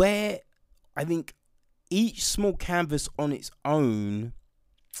where I think each small canvas on its own,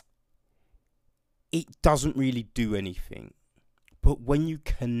 it doesn't really do anything. But when you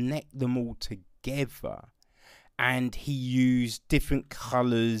connect them all together, and he used different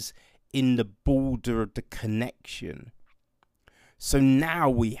colours in the border of the connection, so now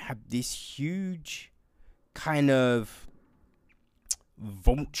we have this huge kind of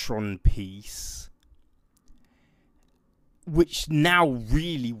Voltron piece, which now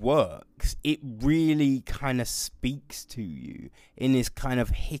really works. It really kind of speaks to you in this kind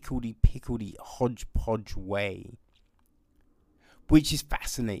of hickledy-pickledy hodgepodge way, which is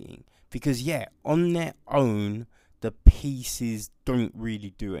fascinating, because yeah, on their own, the pieces don't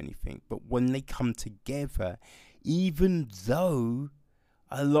really do anything. But when they come together, even though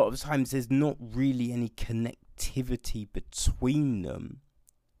a lot of times there's not really any connectivity between them,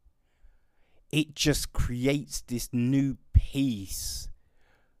 it just creates this new piece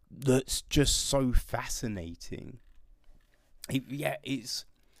that's just so fascinating. It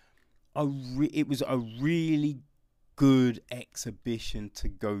was a really good exhibition to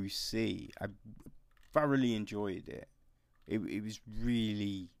go see. I thoroughly enjoyed it. It was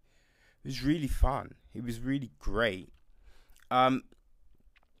really fun. It was really great.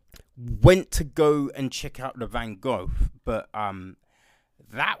 Went to go and check out the Van Gogh, but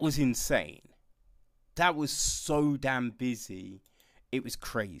that was insane. That was so damn busy. It was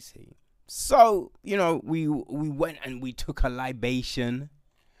crazy. So, you know, we went and we took a libation.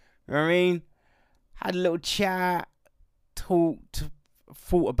 You know what I mean? Had a little chat, talked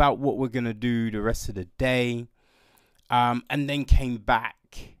thought about what we're gonna do the rest of the day, and then came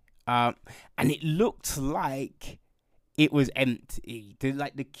back, and it looked like it was empty.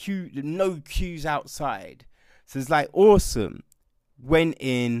 No queues outside. So it's like awesome. Went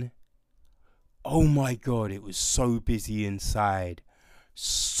in. Oh my god, it was so busy inside.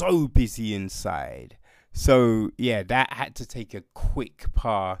 So busy inside. So yeah, that had to take a quick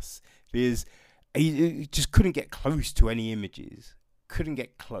pass because he just couldn't get close to any images. Couldn't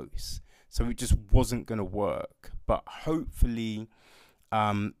get close. So it just wasn't going to work. But hopefully,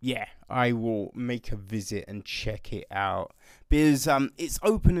 I will make a visit and check it out. Because it's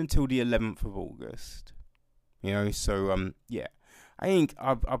open until the 11th of August. You know, so yeah. I think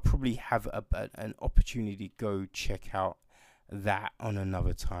I'll probably have an opportunity to go check out that on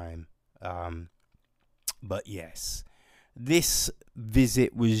another time. But yes, this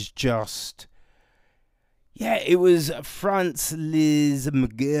visit was just... Yeah, it was Franz Liz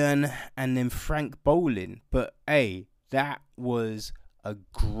McGurn and then Frank Bolin. But hey, that was a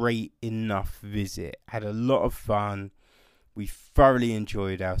great enough visit. Had a lot of fun. We thoroughly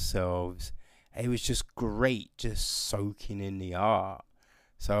enjoyed ourselves. It was just great, just soaking in the art.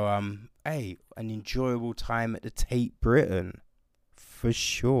 So, hey, an enjoyable time at the Tate Britain, for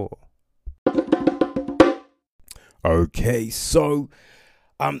sure. Okay, so,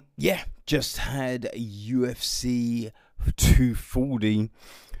 just had UFC 240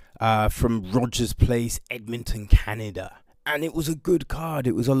 from Rogers Place, Edmonton, Canada. And it was a good card.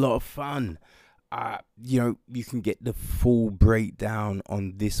 It was a lot of fun. You can get the full breakdown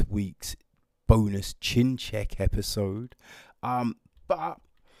on this week's bonus chin check episode. But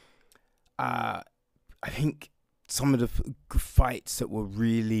I think some of the fights that were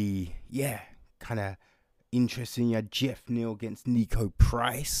really, kind of interesting. You had Jeff Neal against Nico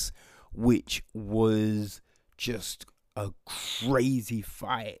Price, which was just a crazy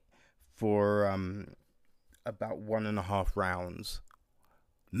fight for about 1.5 rounds.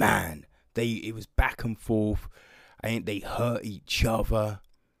 Man, it was back and forth. I think they hurt each other.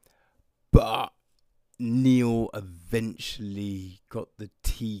 But Neal eventually got the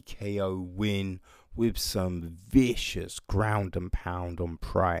TKO win with some vicious ground and pound on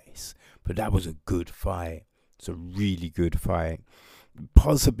Price. But that was a good fight. It's a really good fight.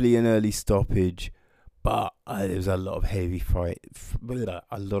 Possibly an early stoppage, but there was a lot of heavy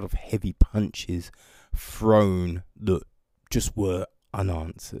punches thrown that just were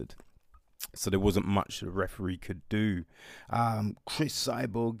unanswered. So there wasn't much the referee could do. Chris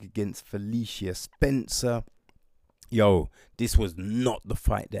Cyborg against Felicia Spencer. This was not the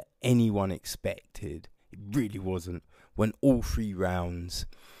fight that anyone expected. It really wasn't. Went all 3 rounds.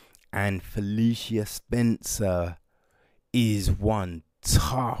 And Felicia Spencer is one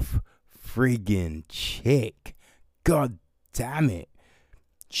tough friggin' chick. God damn it.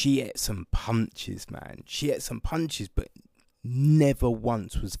 She ate some punches, man. She ate some punches, but never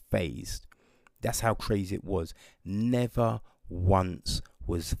once was phased. That's how crazy it was. Never once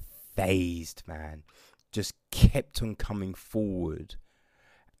was phased, man. Just kept on coming forward.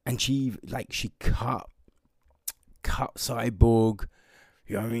 And she cut Cyborg.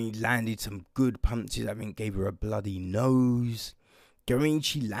 You know what I mean? Landed some good punches. I mean, gave her a bloody nose. You know what I mean?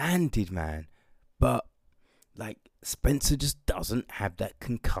 She landed, man. But, Spencer just doesn't have that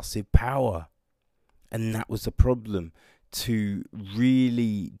concussive power. And that was the problem. To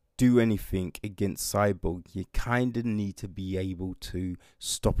really do anything against Cyborg, you kind of need to be able to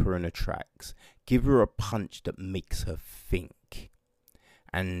stop her in her tracks. Give her a punch that makes her think.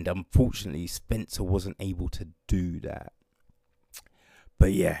 And unfortunately, Spencer wasn't able to do that.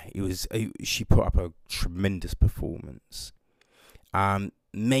 But yeah, she put up a tremendous performance.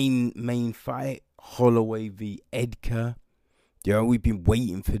 Main fight, Holloway v Edgar. We've been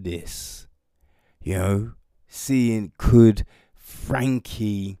waiting for this. Seeing could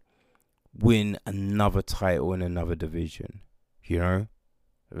Frankie win another title in another division.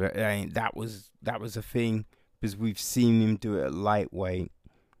 That was a thing, because we've seen him do it at lightweight.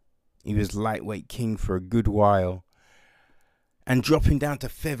 He was lightweight king for a good while. And dropping down to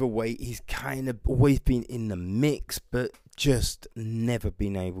featherweight, he's kind of always been in the mix, but just never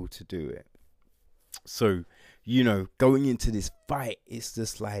been able to do it. So, going into this fight, it's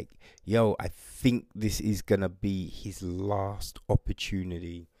just like, I think this is going to be his last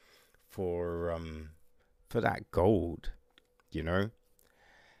opportunity for that gold,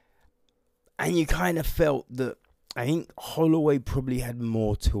 And you kind of felt that, I think Holloway probably had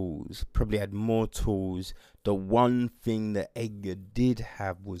more tools. The one thing that Edgar did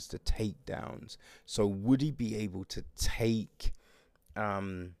have was the takedowns. So would he be able to take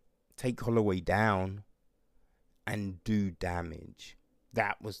Holloway down and do damage?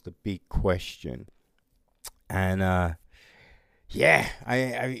 That was the big question. And yeah,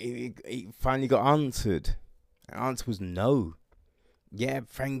 it finally got answered. The answer was no. Yeah,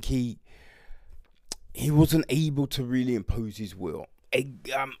 Frankie, he wasn't able to really impose his will.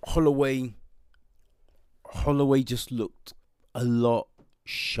 Holloway just looked a lot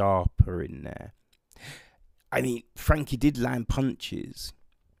sharper in there. I mean, Frankie did land punches.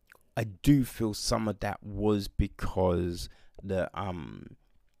 I do feel some of that was because the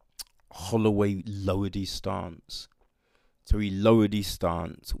Holloway lowered his stance. So he lowered his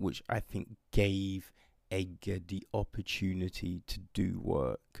stance, which I think gave Edgar the opportunity to do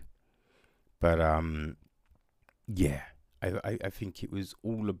work. But yeah, I think it was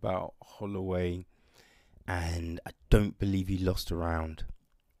all about Holloway, and I don't believe he lost a round.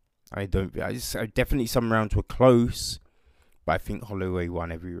 I definitely some rounds were close, but I think Holloway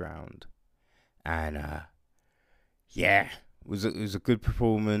won every round. And yeah, it was a good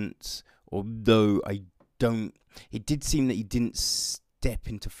performance. Although it did seem that he didn't step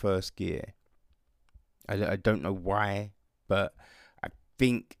into first gear. I don't know why, but I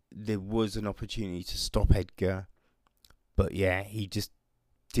think there was an opportunity to stop Edgar, but yeah, he just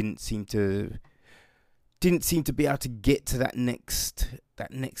didn't seem to be able to get to that next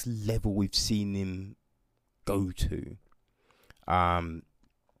level we've seen him go to.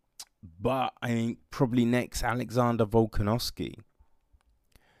 But I think probably next Alexander Volkanovski.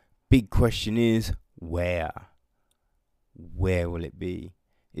 Big question is where will it be?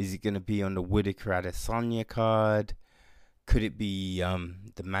 Is it going to be on the Whittaker Adesanya card? Could it be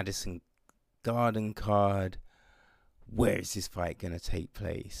the Madison Garden card? Where is this fight going to take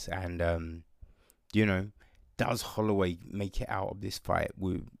place? And does Holloway make it out of this fight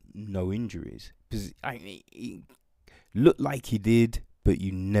with no injuries? Because it looked like he did, but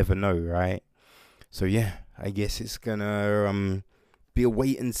you never know, right? So yeah, I guess it's gonna be a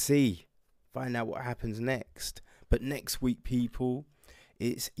wait and see. Find out what happens next. But next week, people,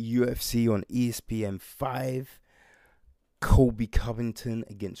 it's UFC on ESPN 5. Colby Covington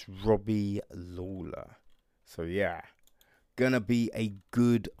against Robbie Lawler. So yeah, gonna be a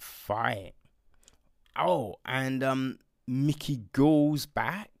good fight. Oh, and Mickey Gall's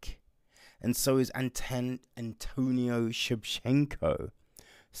back, and so is Antonio Shevchenko.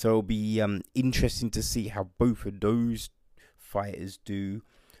 So it'll be interesting to see how both of those fighters do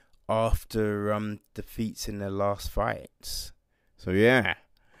after defeats in their last fights. So yeah,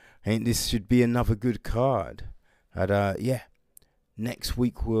 I think this should be another good card. And yeah, next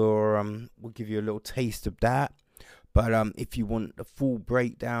week we'll give you a little taste of that. But if you want the full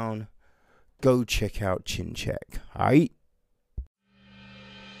breakdown, go check out Chin Check. Alright.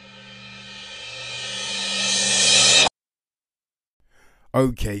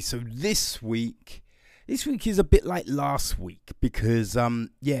 Okay, so this week is a bit like last week because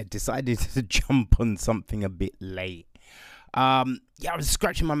decided to jump on something a bit late. I was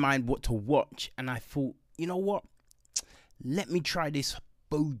scratching my mind what to watch, and I thought, you know what? Let me try this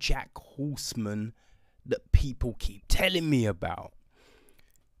BoJack Horseman that people keep telling me about.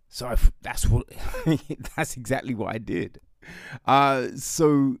 So that's exactly what I did.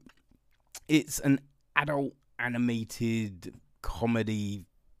 So it's an adult animated comedy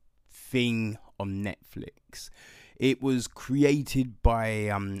thing on Netflix. It was created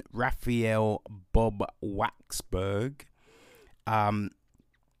by Raphael Bob Waxberg, and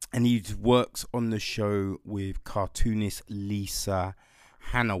he works on the show with cartoonist Lisa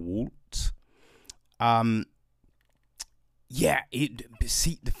Hannawalt. The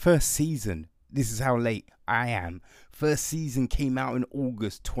first season, this is how late I am. First season came out in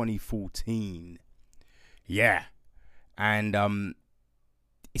August 2014. Yeah. And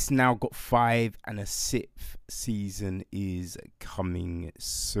it's now got 5, and a 6th season is coming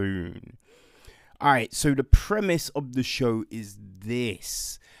soon. Alright, so the premise of the show is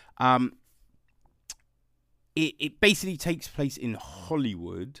this. It basically takes place in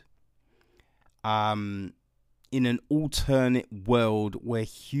Hollywood. In an alternate world where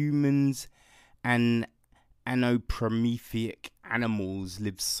humans and anthropomorphic animals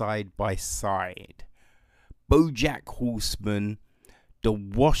live side by side. BoJack Horseman, the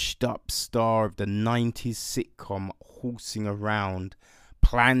washed-up star of the 90s sitcom Horsing Around,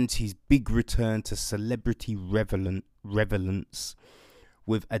 plans his big return to celebrity relevance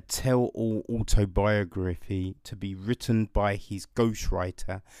with a tell-all autobiography to be written by his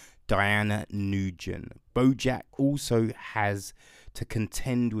ghostwriter, Diana Nugent. BoJack also has to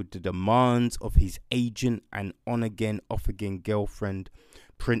contend with the demands of his agent and on-again, off-again girlfriend,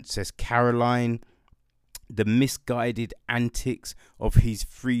 Princess Caroline, the misguided antics of his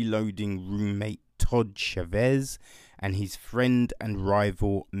freeloading roommate Todd Chavez and his friend and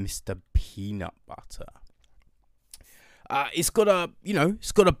rival Mr. Peanut Butter. It's got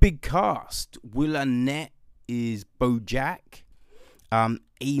a big cast. Will Arnett is Bojack.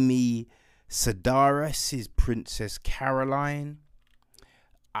 Amy Sedaris is Princess Caroline.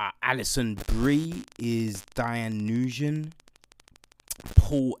 Alison Brie is Diane Nugent.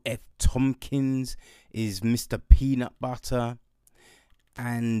 Paul F. Tompkins is Mr. Peanut Butter.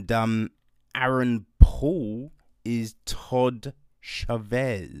 And Aaron Paul is Todd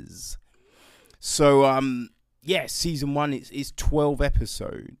Chavez. So, season 1 is 12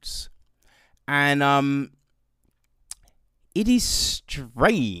 episodes. And it is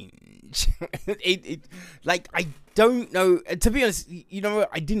strange. I don't know. To be honest,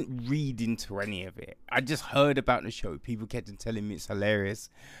 I didn't read into any of it. I just heard about the show. People kept telling me it's hilarious.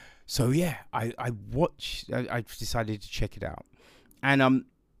 So yeah, I decided to check it out. And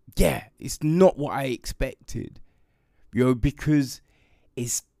it's not what I expected. Because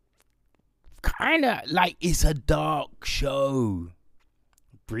it's kind of like it's a dark show.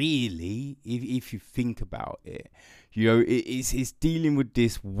 Really, if you think about it. It's dealing with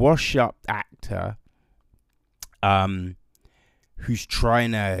this wash-up actor who's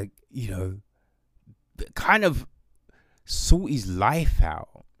trying to, kind of sort his life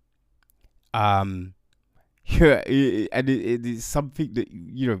out. And it is something that,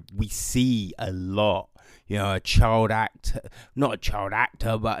 we see a lot. A child actor, not a child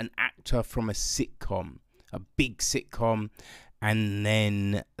actor, but an actor from a sitcom, a big sitcom. And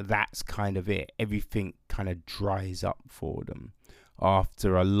then that's kind of it. Everything kind of dries up for them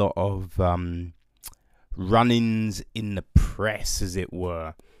after a lot of run-ins in the press, as it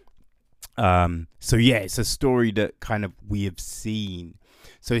were. It's a story that kind of we have seen.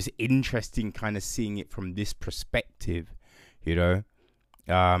 So it's interesting kind of seeing it from this perspective,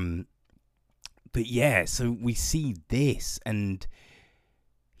 But so we see this, and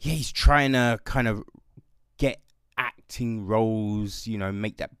he's trying to kind of get acting roles,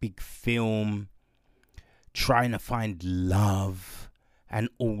 make that big film, trying to find love and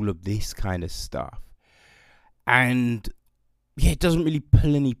all of this kind of stuff. And it doesn't really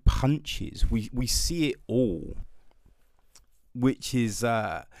pull any punches. We see it all, which is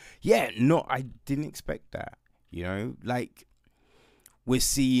I didn't expect that. We're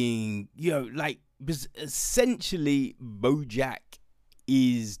seeing, because essentially Bojack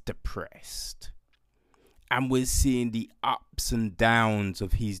is depressed. And we're seeing the ups and downs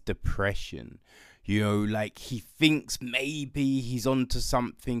of his depression. He thinks maybe he's onto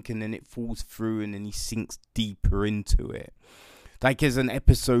something, and then it falls through, and then he sinks deeper into it. There's an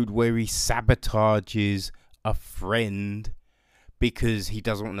episode where he sabotages a friend because he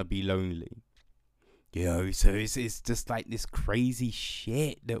doesn't want to be lonely. So it's just like this crazy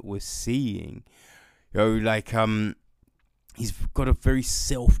shit that we're seeing. He's got a very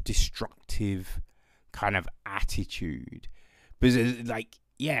self-destructive kind of attitude, but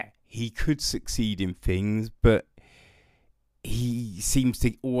he could succeed in things, but he seems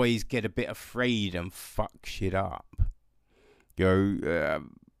to always get a bit afraid and fuck shit up.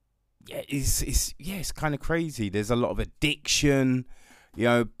 It's kind of crazy. There's a lot of addiction,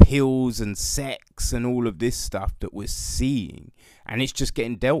 pills and sex and all of this stuff that we're seeing, and it's just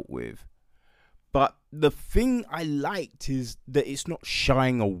getting dealt with. But the thing I liked is that it's not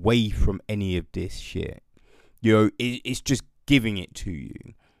shying away from any of this shit. It's just giving it to you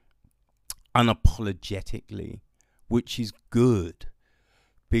unapologetically, which is good.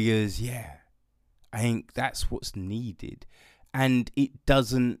 Because, I think that's what's needed. And it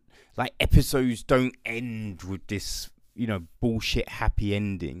doesn't, episodes don't end with this, bullshit happy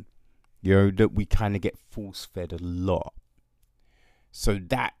ending, that we kind of get force-fed a lot. So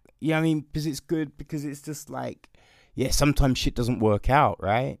that, because it's good, because it's just sometimes shit doesn't work out,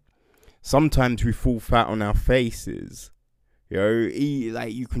 right? Sometimes we fall flat on our faces.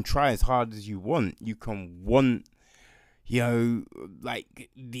 You can try as hard as you want. You can want,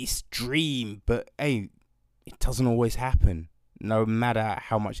 this dream, but hey, it doesn't always happen, no matter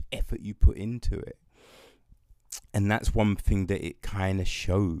how much effort you put into it. And that's one thing that it kind of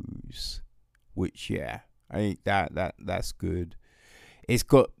shows, which, I think that's good. It's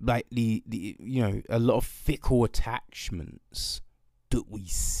got the a lot of fickle attachments that we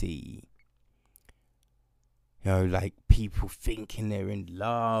see. People thinking they're in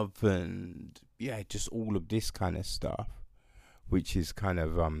love, and just all of this kind of stuff, which is kind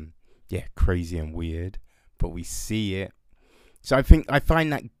of crazy and weird, but we see it. So I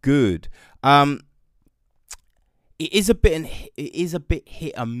find that good. It is a bit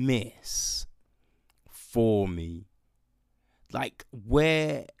hit or miss for me.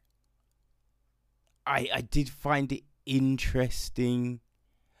 Where I did find it interesting.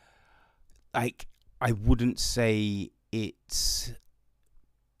 Like, I wouldn't say it's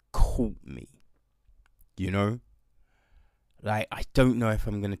caught me, you know? Like, I don't know if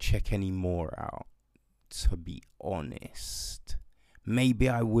I'm going to check any more out, to be honest. Maybe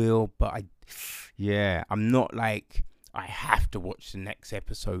I will, but I'm not like, I have to watch the next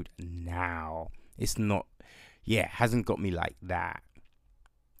episode now. It's not, it hasn't got me like that.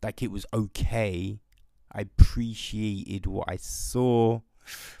 Like, it was okay. I appreciated what I saw,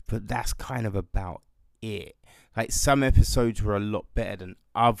 but that's kind of about it. Like, some episodes were a lot better than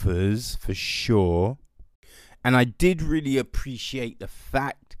others, for sure. And I did really appreciate the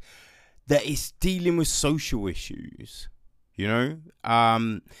fact that it's dealing with social issues, you know?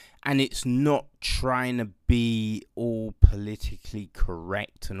 And it's not trying to be all politically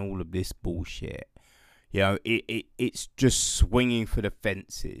correct and all of this bullshit. You know, it's just swinging for the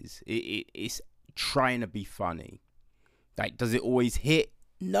fences. It's trying to be funny. Like, does it always hit?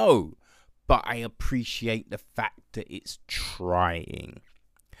 No. But I appreciate the fact that it's trying.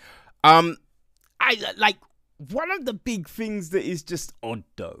 I like, one of the big things that is just odd,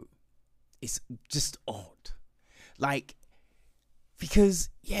 though. It's just odd. Like, because,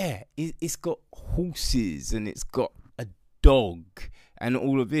 it's got horses and it's got a dog and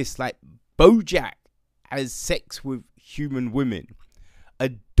all of this. Like, BoJack has sex with human women. A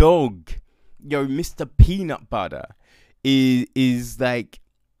dog, Mr. Peanut Butter is like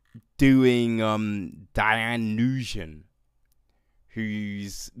doing Diane Nugent,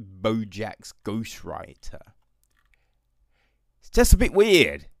 who's BoJack's ghostwriter. It's just a bit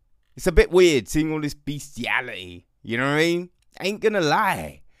weird. It's a bit weird seeing all this bestiality. You know what I mean? I ain't gonna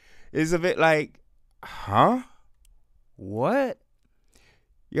lie. It's a bit like, huh? What?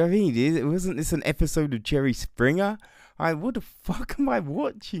 You know what I mean? Wasn't this an episode of Jerry Springer? What the fuck am I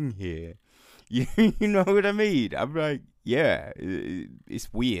watching here? You know what I mean? I'm like,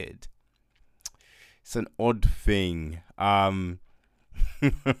 it's weird. It's an odd thing. I'm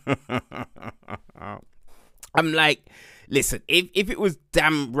like, listen, if it was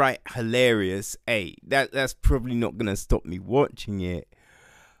damn right hilarious, that's probably not gonna stop me watching it.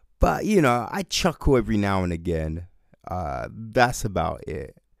 But I chuckle every now and again. That's about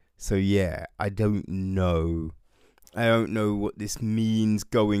it. So I don't know. I don't know what this means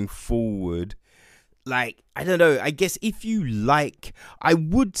going forward. Like, I don't know. I guess if you like, I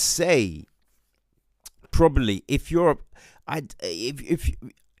would say probably if you're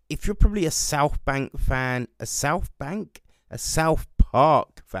probably a South Bank fan, a South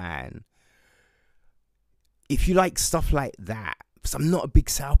Park fan. If you like stuff like that, because I'm not a big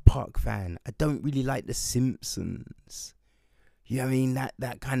South Park fan. I don't really like The Simpsons. You know what I mean?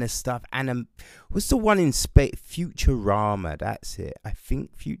 That kind of stuff. And what's the one in space? Futurama. That's it. I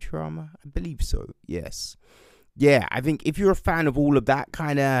think Futurama. I believe so. Yes. Yeah, I think if you're a fan of all of that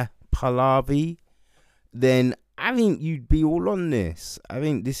kind of palaver, then I think you'd be all on this. I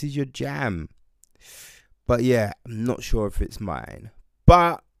think this is your jam. But I'm not sure if it's mine.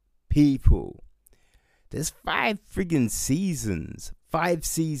 But people, there's 5 friggin' seasons. 5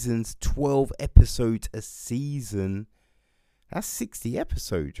 seasons, 12 episodes a season. That's 60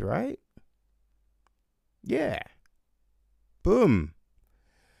 episodes, right? Yeah. Boom.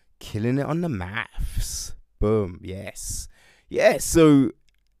 Killing it on the maths. Boom. Yes. Yeah, so,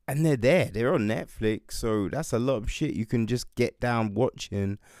 and they're there. They're on Netflix. So that's a lot of shit you can just get down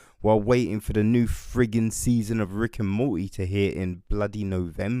watching while waiting for the new friggin' season of Rick and Morty to hit in bloody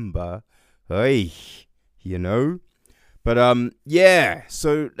November. Hey, But,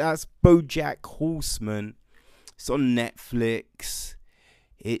 so that's BoJack Horseman. It's on Netflix.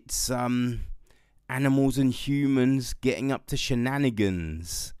 It's animals and humans getting up to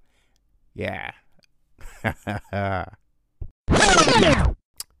shenanigans. Yeah.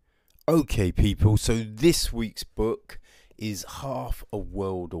 Okay, people. So this week's book is Half a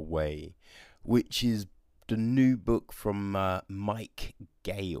World Away, which is the new book from Mike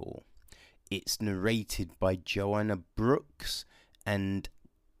Gale. It's narrated by Joanna Brooks and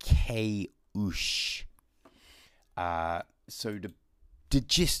Kay Ush. So the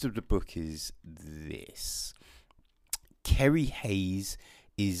gist of the book is this. Kerry Hayes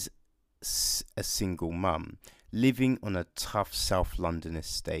is a single mum living on a tough South London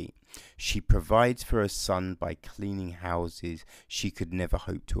estate. She provides for her son by cleaning houses she could never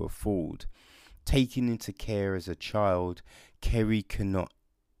hope to afford. Taken into care as a child, Kerry cannot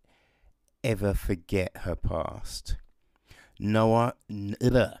ever forget her past. Noah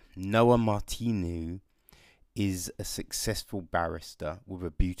Martinu is a successful barrister with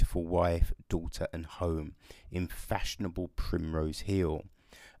a beautiful wife, daughter and home in fashionable Primrose Hill.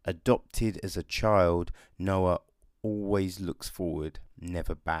 Adopted as a child, Noah always looks forward,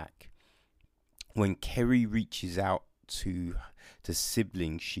 never back. When Kerry reaches out to the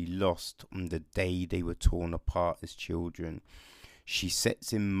siblings she lost on the day they were torn apart as children, she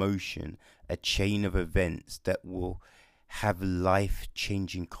sets in motion a chain of events that will have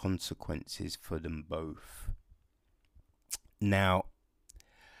life-changing consequences for them both. Now,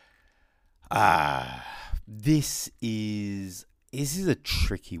 this is a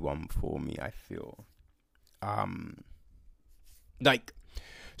tricky one for me, I feel.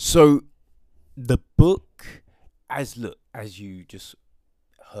 So the book, as you just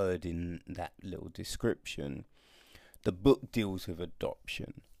heard in that little description, the book deals with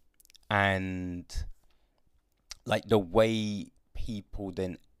adoption and like the way people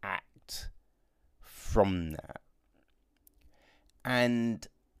then act from that. And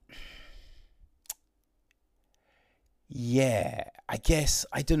yeah, I guess,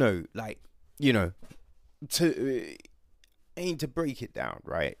 I don't know, like, you know, to break it down,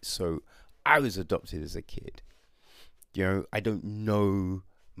 right? So I was adopted as a kid. You know, I don't know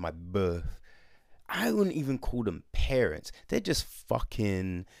my birth. I wouldn't even call them parents. They're just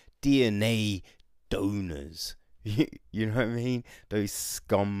fucking DNA donors. You know what I mean? Those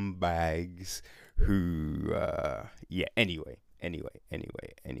scumbags who, yeah, anyway.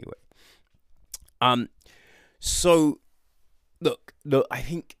 So, look, I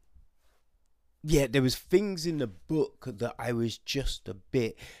think, yeah, there was things in the book that I was just a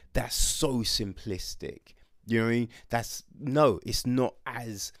bit, that's so simplistic. You know what I mean? It's not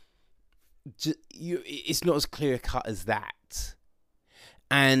as, it's not as clear cut as that.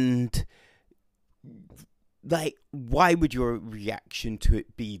 And, like, why would your reaction to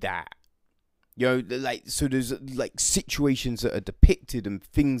it be that? You know, like, so there's like situations that are depicted and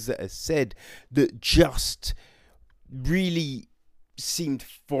things that are said that just really seemed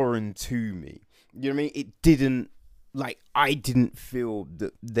foreign to me. You know what I mean? It didn't, like, I didn't feel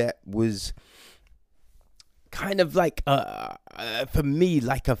that was kind of like, for me,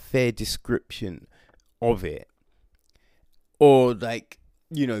 like a fair description of it. Or like,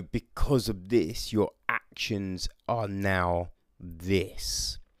 you know, because of this, your actions are now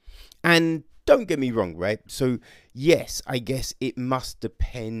this. And don't get me wrong, right? So, yes, I guess it must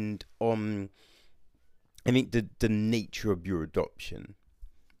depend on, I think, the nature of your adoption,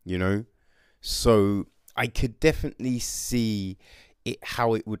 you know? So, I could definitely see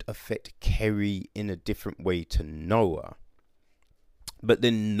how it would affect Kerry in a different way to Noah. But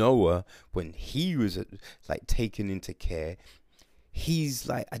then Noah, when he was, like, taken into care, he's,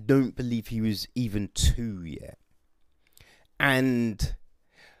 like, I don't believe he was even 2 yet. And,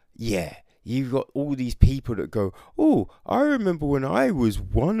 yeah, you've got all these people that go, oh, I remember when I was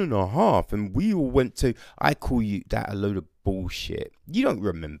 1.5 and we all went to, I call you that a load of bullshit. You don't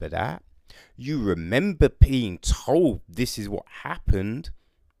remember that. You remember being told this is what happened.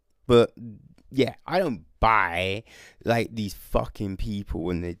 But yeah, I don't buy like these fucking people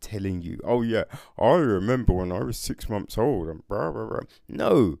when they're telling you, oh yeah, I remember when I was 6 months old and blah, blah, blah.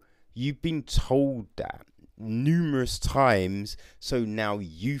 No, you've been told that numerous times, so now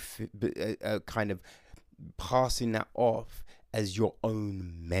you kind of passing that off as your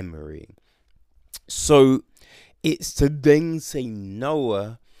own memory. So it's to then say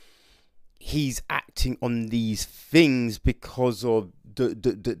Noah, he's acting on these things because of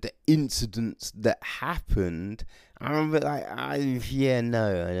the incidents that happened. I'm like, I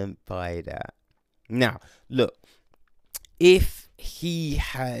don't buy that. Now, look, if he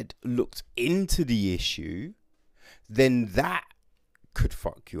had looked into the issue, then that could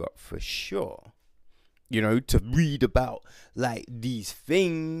fuck you up for sure. You know, to read about like these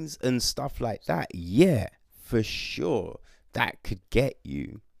things and stuff like that, yeah, for sure, that could get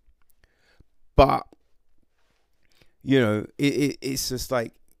you. But, you know, it's just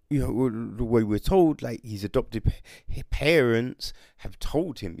like, you know, the way we're told, like, his adopted parents have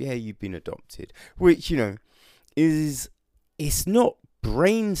told him, yeah, you've been adopted. Which, you know, it's not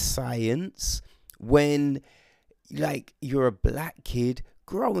brain science when, like, you're a black kid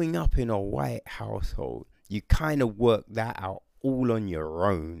growing up in a white household. You kind of work that out all on your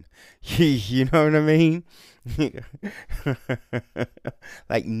own. You know what I mean?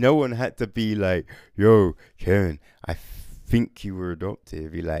 Like, no one had to be like, yo, Karen, I think you were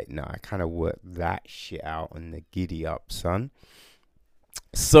adopted. Be like, no, I kind of worked that shit out on the giddy up, son.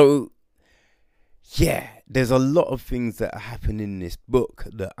 So, yeah, there's a lot of things that happen in this book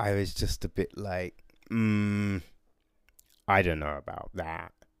that I was just a bit like, I don't know about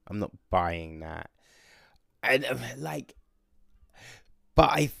that. I'm not buying that. And but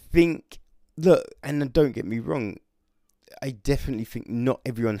I think, look, and don't get me wrong, I definitely think not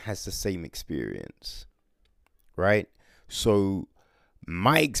everyone has the same experience, right? So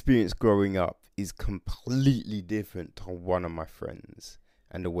my experience growing up is completely different to one of my friends,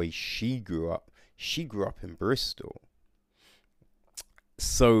 and the way she grew up in Bristol.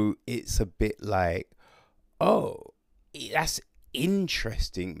 So it's a bit like, oh, that's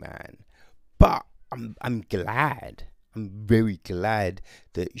interesting, man. But I'm glad. I'm very glad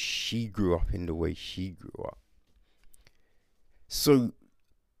that she grew up in the way she grew up. So,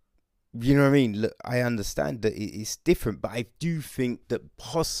 you know what I mean? Look, I understand that it's different, but I do think that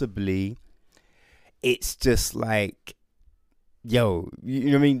possibly it's just like, yo, you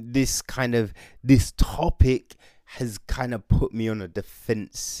know what I mean? This topic has kind of put me on a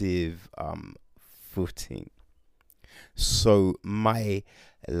defensive footing. So my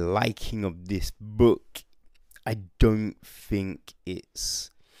liking of this book, I don't think it's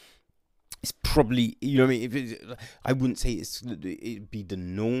probably, you know what I mean? If I wouldn't say it'd be the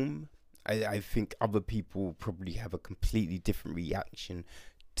norm. I think other people probably have a completely different reaction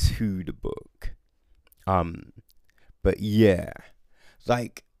to the book. But yeah,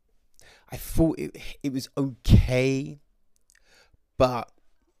 like, I thought it was okay, but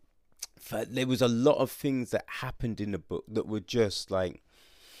there was a lot of things that happened in the book that were just like,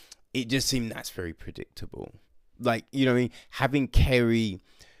 it just seemed that's very predictable. Like, you know what I mean? Having Kerry,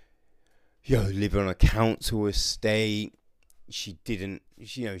 live on a council estate. She didn't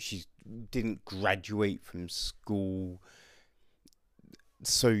graduate from school.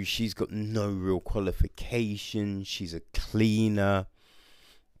 So she's got no real qualification. She's a cleaner.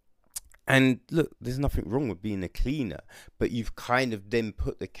 And look, there's nothing wrong with being a cleaner, but you've kind of then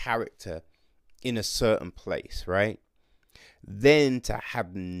put the character in a certain place, right? Then to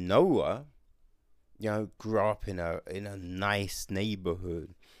have Noah, grow up in a nice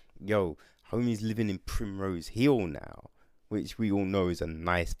neighborhood. Homie's living in Primrose Hill now, which we all know is a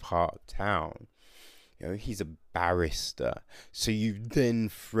nice part of town. He's a barrister. So you've then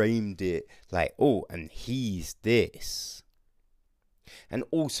framed it like, oh, and he's this. And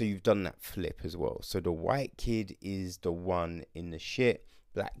also you've done that flip as well. So the white kid is the one in the shit.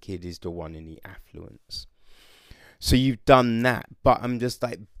 Black kid is the one in the affluence. So you've done that. But I'm just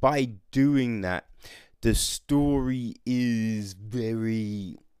like, by doing that, the story is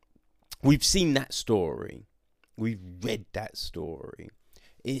very... We've seen that story. We've read that story.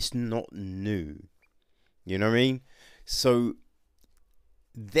 It's not new. You know what I mean? So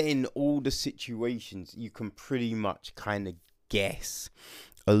then all the situations, you can pretty much kind of guess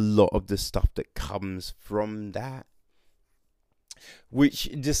a lot of the stuff that comes from that. Which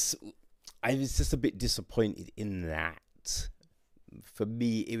I was just a bit disappointed in that. For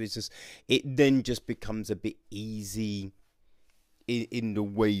me, it then just becomes a bit easy in the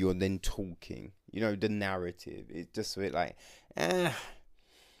way you're then talking. The narrative. It's just a bit like,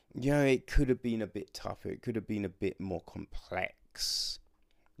 it could have been a bit tougher. It could have been a bit more complex.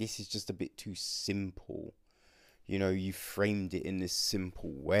 This is just a bit too simple. You framed it in this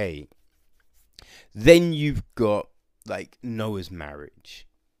simple way. Then you've got, like, Noah's marriage.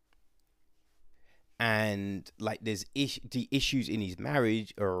 And, like, there's the issues in his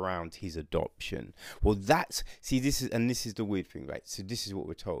marriage are around his adoption. Well, this is the weird thing, right? So this is what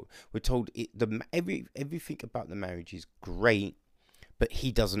we're told. We're told everything about the marriage is great, but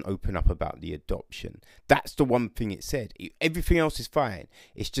he doesn't open up about the adoption. That's the one thing it said. Everything else is fine.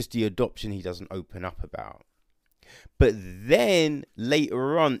 It's just the adoption he doesn't open up about. But then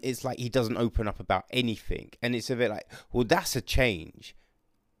later on, it's like he doesn't open up about anything. And it's a bit like, well, that's a change.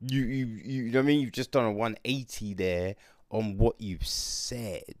 You know what I mean? You've just done a 180 there on what you've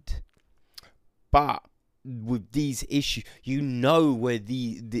said. But with these issues, where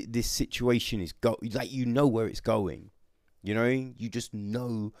this situation is going. Like, where it's going. You know what I mean? You just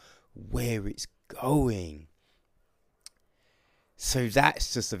know where it's going. So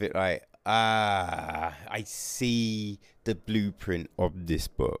that's just a bit like, I see the blueprint of this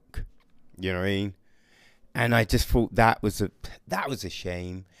book. You know what I mean? And I just thought that was a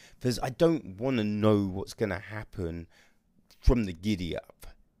shame, because I don't want to know what's going to happen from the giddy up.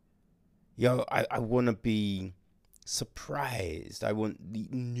 I want to be surprised. I want the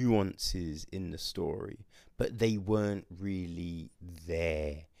nuances in the story, but they weren't really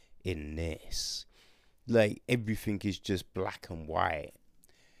there in this. Like, everything is just black and white.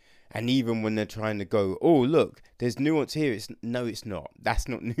 And even when they're trying to go, oh, look, there's nuance here. It's not. That's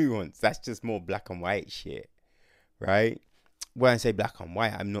not nuance. That's just more black and white shit. Right? When I say black and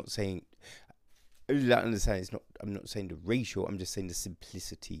white, I'm not saying... I understand I'm not saying the racial. I'm just saying the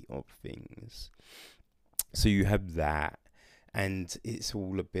simplicity of things. So you have that. And it's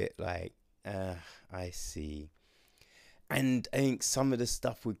all a bit like, I see. And I think some of the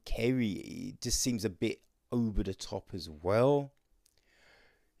stuff with Kerry, it just seems a bit over the top as well.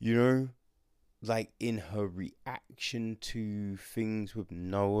 You know, like in her reaction to things with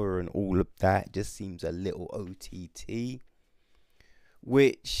Noah and all of that, just seems a little OTT.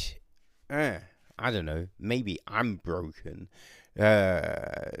 Which, I don't know, maybe I'm broken.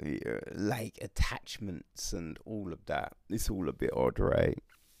 Like attachments and all of that. It's all a bit odd, right?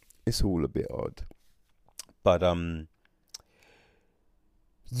 It's all a bit odd. But,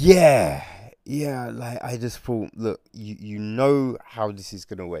 yeah, like I just thought, look, you know how this is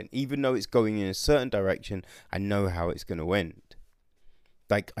going to end. Even though it's going in a certain direction, I know how it's going to end.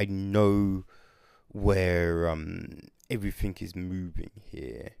 Like, I know where everything is moving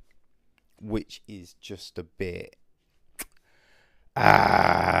here, which is just a bit,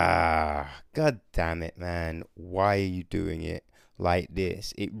 God damn it, man. Why are you doing it like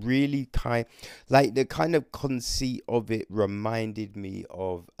this? It really like the kind of conceit of it reminded me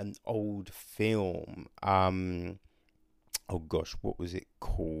of an old film. Oh gosh, what was it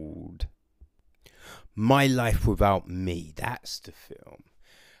called? My Life Without Me. That's the film.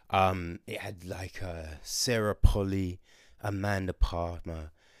 It had like Sarah Polley, Amanda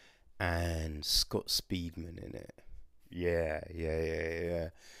Palmer, and Scott Speedman in it. Yeah.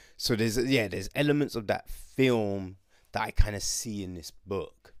 So there's elements of that film that I kind of see in this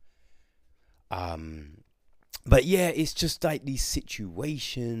book. But yeah, it's just like these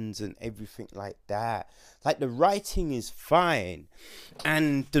situations and everything like that. Like the writing is fine.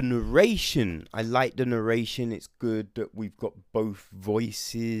 And the narration, I like the narration. It's good that we've got both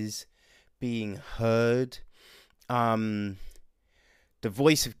voices being heard. The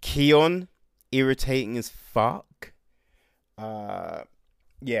voice of Keon, irritating as fuck.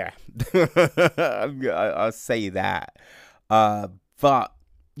 Yeah, I'll say that. But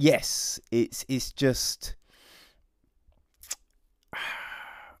yes, it's just,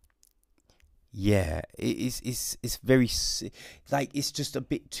 yeah, it's very, like, it's just a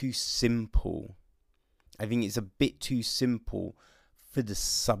bit too simple. I think it's a bit too simple for the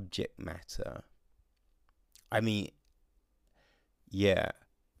subject matter. I mean, yeah,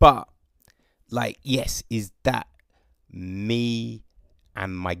 but like, yes, is that me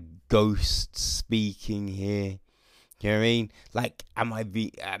and my ghost speaking here? You know what I mean? Like, am I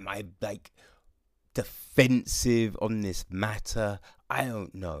like defensive on this matter? I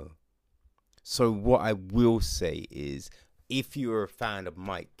don't know. So what I will say is, if you're a fan of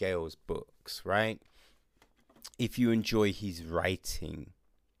Mike Gale's books, right? If you enjoy his writing,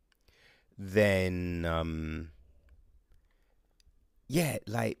 then yeah,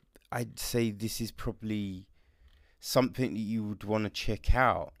 like, I'd say this is probably something that you would want to check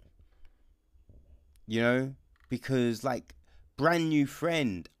out, you know, because like Brand New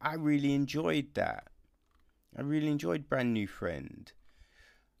Friend, I really enjoyed that. I really enjoyed Brand New Friend.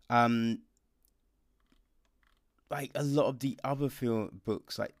 Like a lot of the other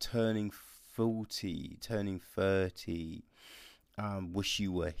books, like Turning 40, Turning 30, Wish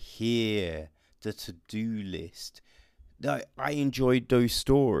You Were Here, The To-Do List, I enjoyed those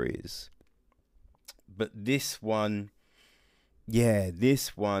stories. But this one, yeah,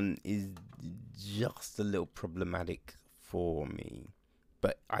 this one is just a little problematic for me.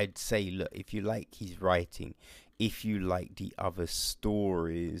 But I'd say, look, if you like his writing, if you like the other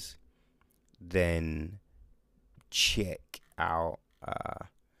stories, then check out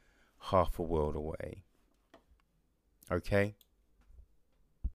Half a World Away. Okay?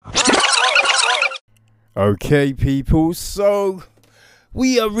 Okay, people, so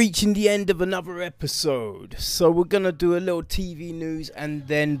we are reaching the end of another episode. So we're going to do a little TV news and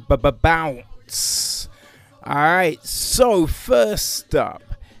then bounce. Alright, so first up,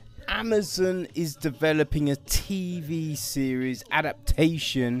 Amazon is developing a TV series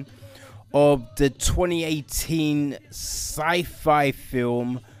adaptation of the 2018 sci-fi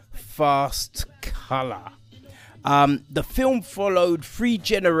film Fast Color. The film followed 3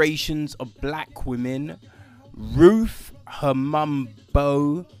 generations of black women: Ruth, her mum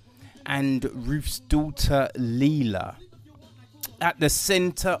Bo, and Ruth's daughter Leela, at the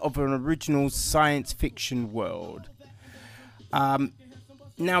center of an original science fiction world.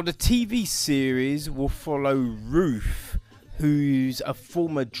 Now the TV series will follow Ruth, who's a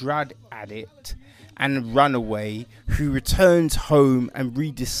former drug addict and runaway, who returns home and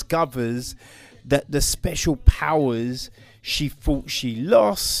rediscovers that the special powers she thought she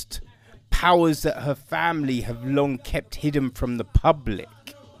lost, powers that her family have long kept hidden from the public.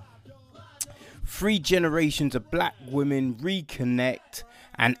 3 generations of black women reconnect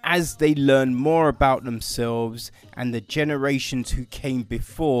And as they learn more about themselves and the generations who came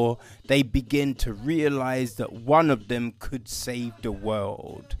before, they begin to realize that one of them could save the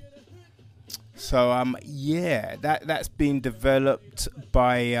world. So yeah, that's been developed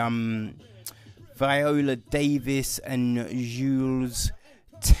by Viola Davis and Jules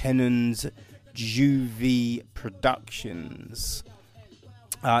Tenon's Juvie Productions.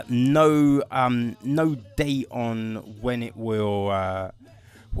 No date on when it will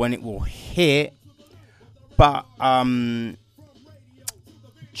hit, but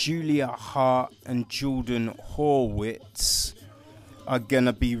Julia Hart and Jordan Horwitz are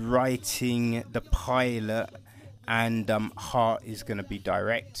gonna be writing the pilot, and Hart is gonna be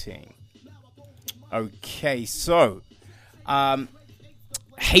directing. Okay, so HBO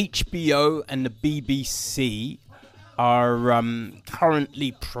and the BBC are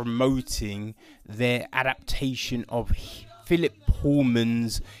currently promoting their adaptation of Philip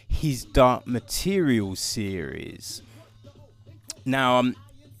Pullman's His Dark Materials series. Now,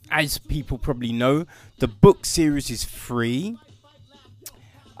 as people probably know, the book series is free,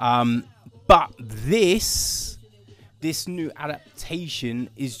 but this new adaptation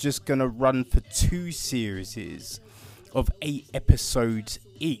is just going to run for 2 series of 8 episodes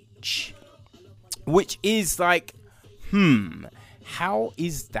each, which is like, how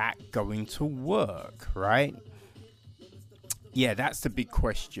is that going to work, right? Yeah, that's the big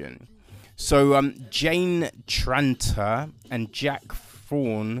question. So Jane Tranter and Jack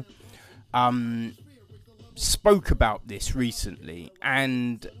Thorne spoke about this recently,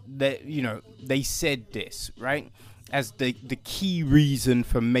 and they said this, right, as the key reason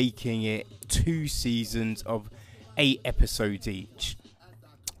for making it 2 seasons of 8 episodes each.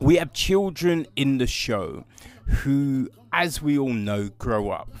 We have children in the show who, as we all know,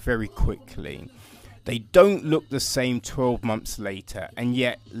 grow up very quickly. They don't look the same 12 months later, and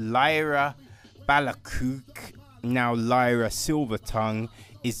yet Lyra Balakook, now Lyra Silvertongue,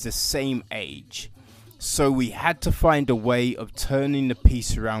 is the same age. So we had to find a way of turning the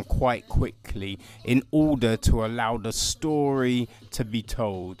piece around quite quickly in order to allow the story to be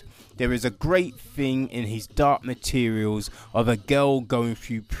told. There is a great thing in His Dark Materials of a girl going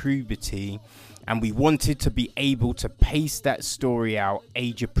through puberty, and we wanted to be able to pace that story out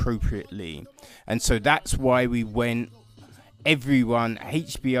age appropriately. And so that's why we went, everyone,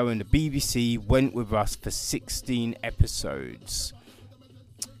 HBO and the BBC went with us for 16 episodes.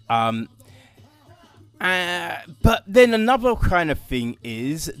 But then another kind of thing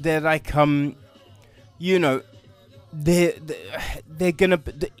is they're like, they're gonna,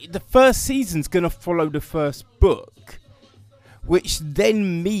 the first season's gonna follow the first book, which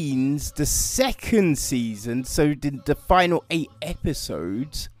then means the second season, so the final 8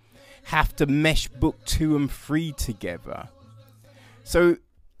 episodes, have to mesh book 2 and 3 together. So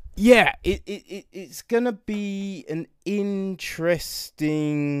yeah, it's gonna be an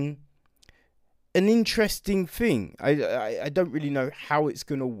interesting thing. I don't really know how it's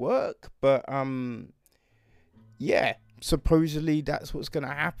gonna work, but yeah, supposedly that's what's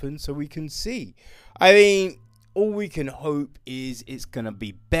gonna happen, so we can see. I mean, all we can hope is it's gonna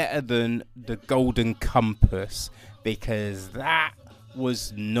be better than the Golden Compass, because that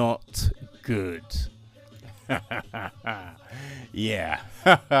was not good. Yeah.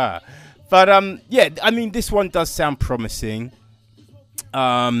 But yeah, I mean, this one does sound promising.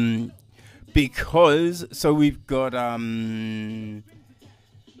 Because so we've got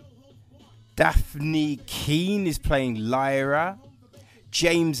Daphne Keane is playing Lyra.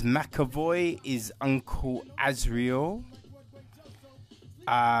 James McAvoy is Uncle Azriel.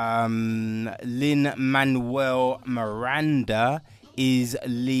 Lin-Manuel Miranda is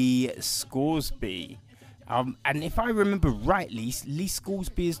Lee Scoresby. And if I remember rightly, Lee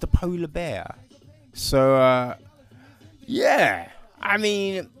Scoresby is the polar bear. So, yeah. I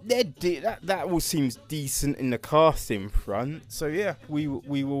mean, that all seems decent in the casting front. So, yeah, we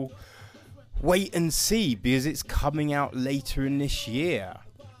will wait and see, because it's coming out later in this year.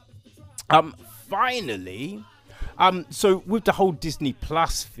 Finally, so with the whole Disney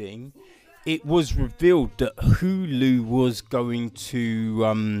Plus thing, it was revealed that Hulu was going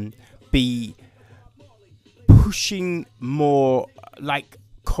to be pushing more like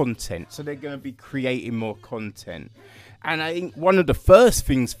content. So they're going to be creating more content. And I think one of the first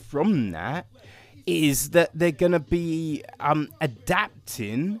things from that is that they're going to be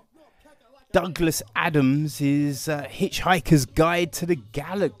adapting Douglas Adams' Hitchhiker's Guide to the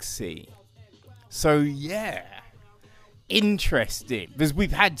Galaxy. So, yeah. Interesting. Because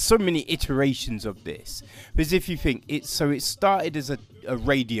we've had so many iterations of this. Because if you think, it started as a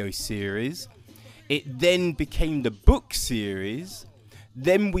radio series. It then became the book series.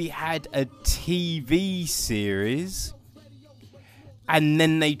 Then we had a TV series. And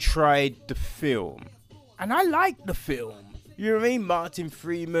then they tried the film. And I liked the film. You know what I mean? Martin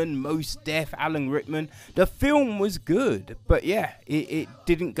Freeman, Mos Def, Alan Rickman. The film was good. But yeah, it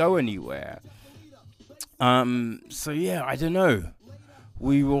didn't go anywhere. So yeah, I don't know.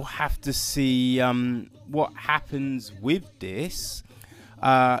 We will have to see what happens with this.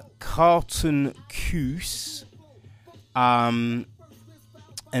 Carlton Cuse and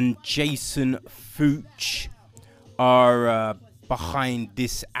Jason Fuchs are behind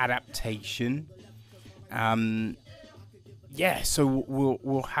this adaptation. Yeah, so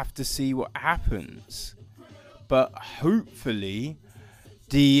we'll have to see what happens. But hopefully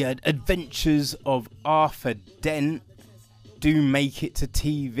the adventures of Arthur Dent do make it to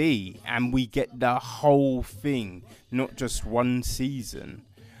TV and we get the whole thing, not just one season.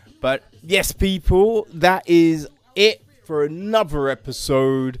 But yes, people, that is it for another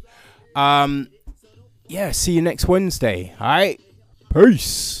episode. Yeah, see you next Wednesday. All right,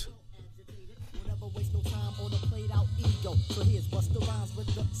 peace. So here's Busta Rhymes with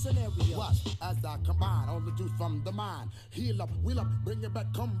the scenario. Watch as I combine all the juice from the mind. Heal up, wheel up, bring it back,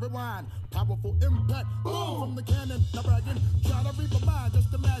 come rewind. Powerful impact, boom from the cannon. Now bragging, try to read my mind,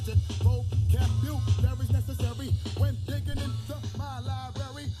 just imagine. Vocabulary is necessary when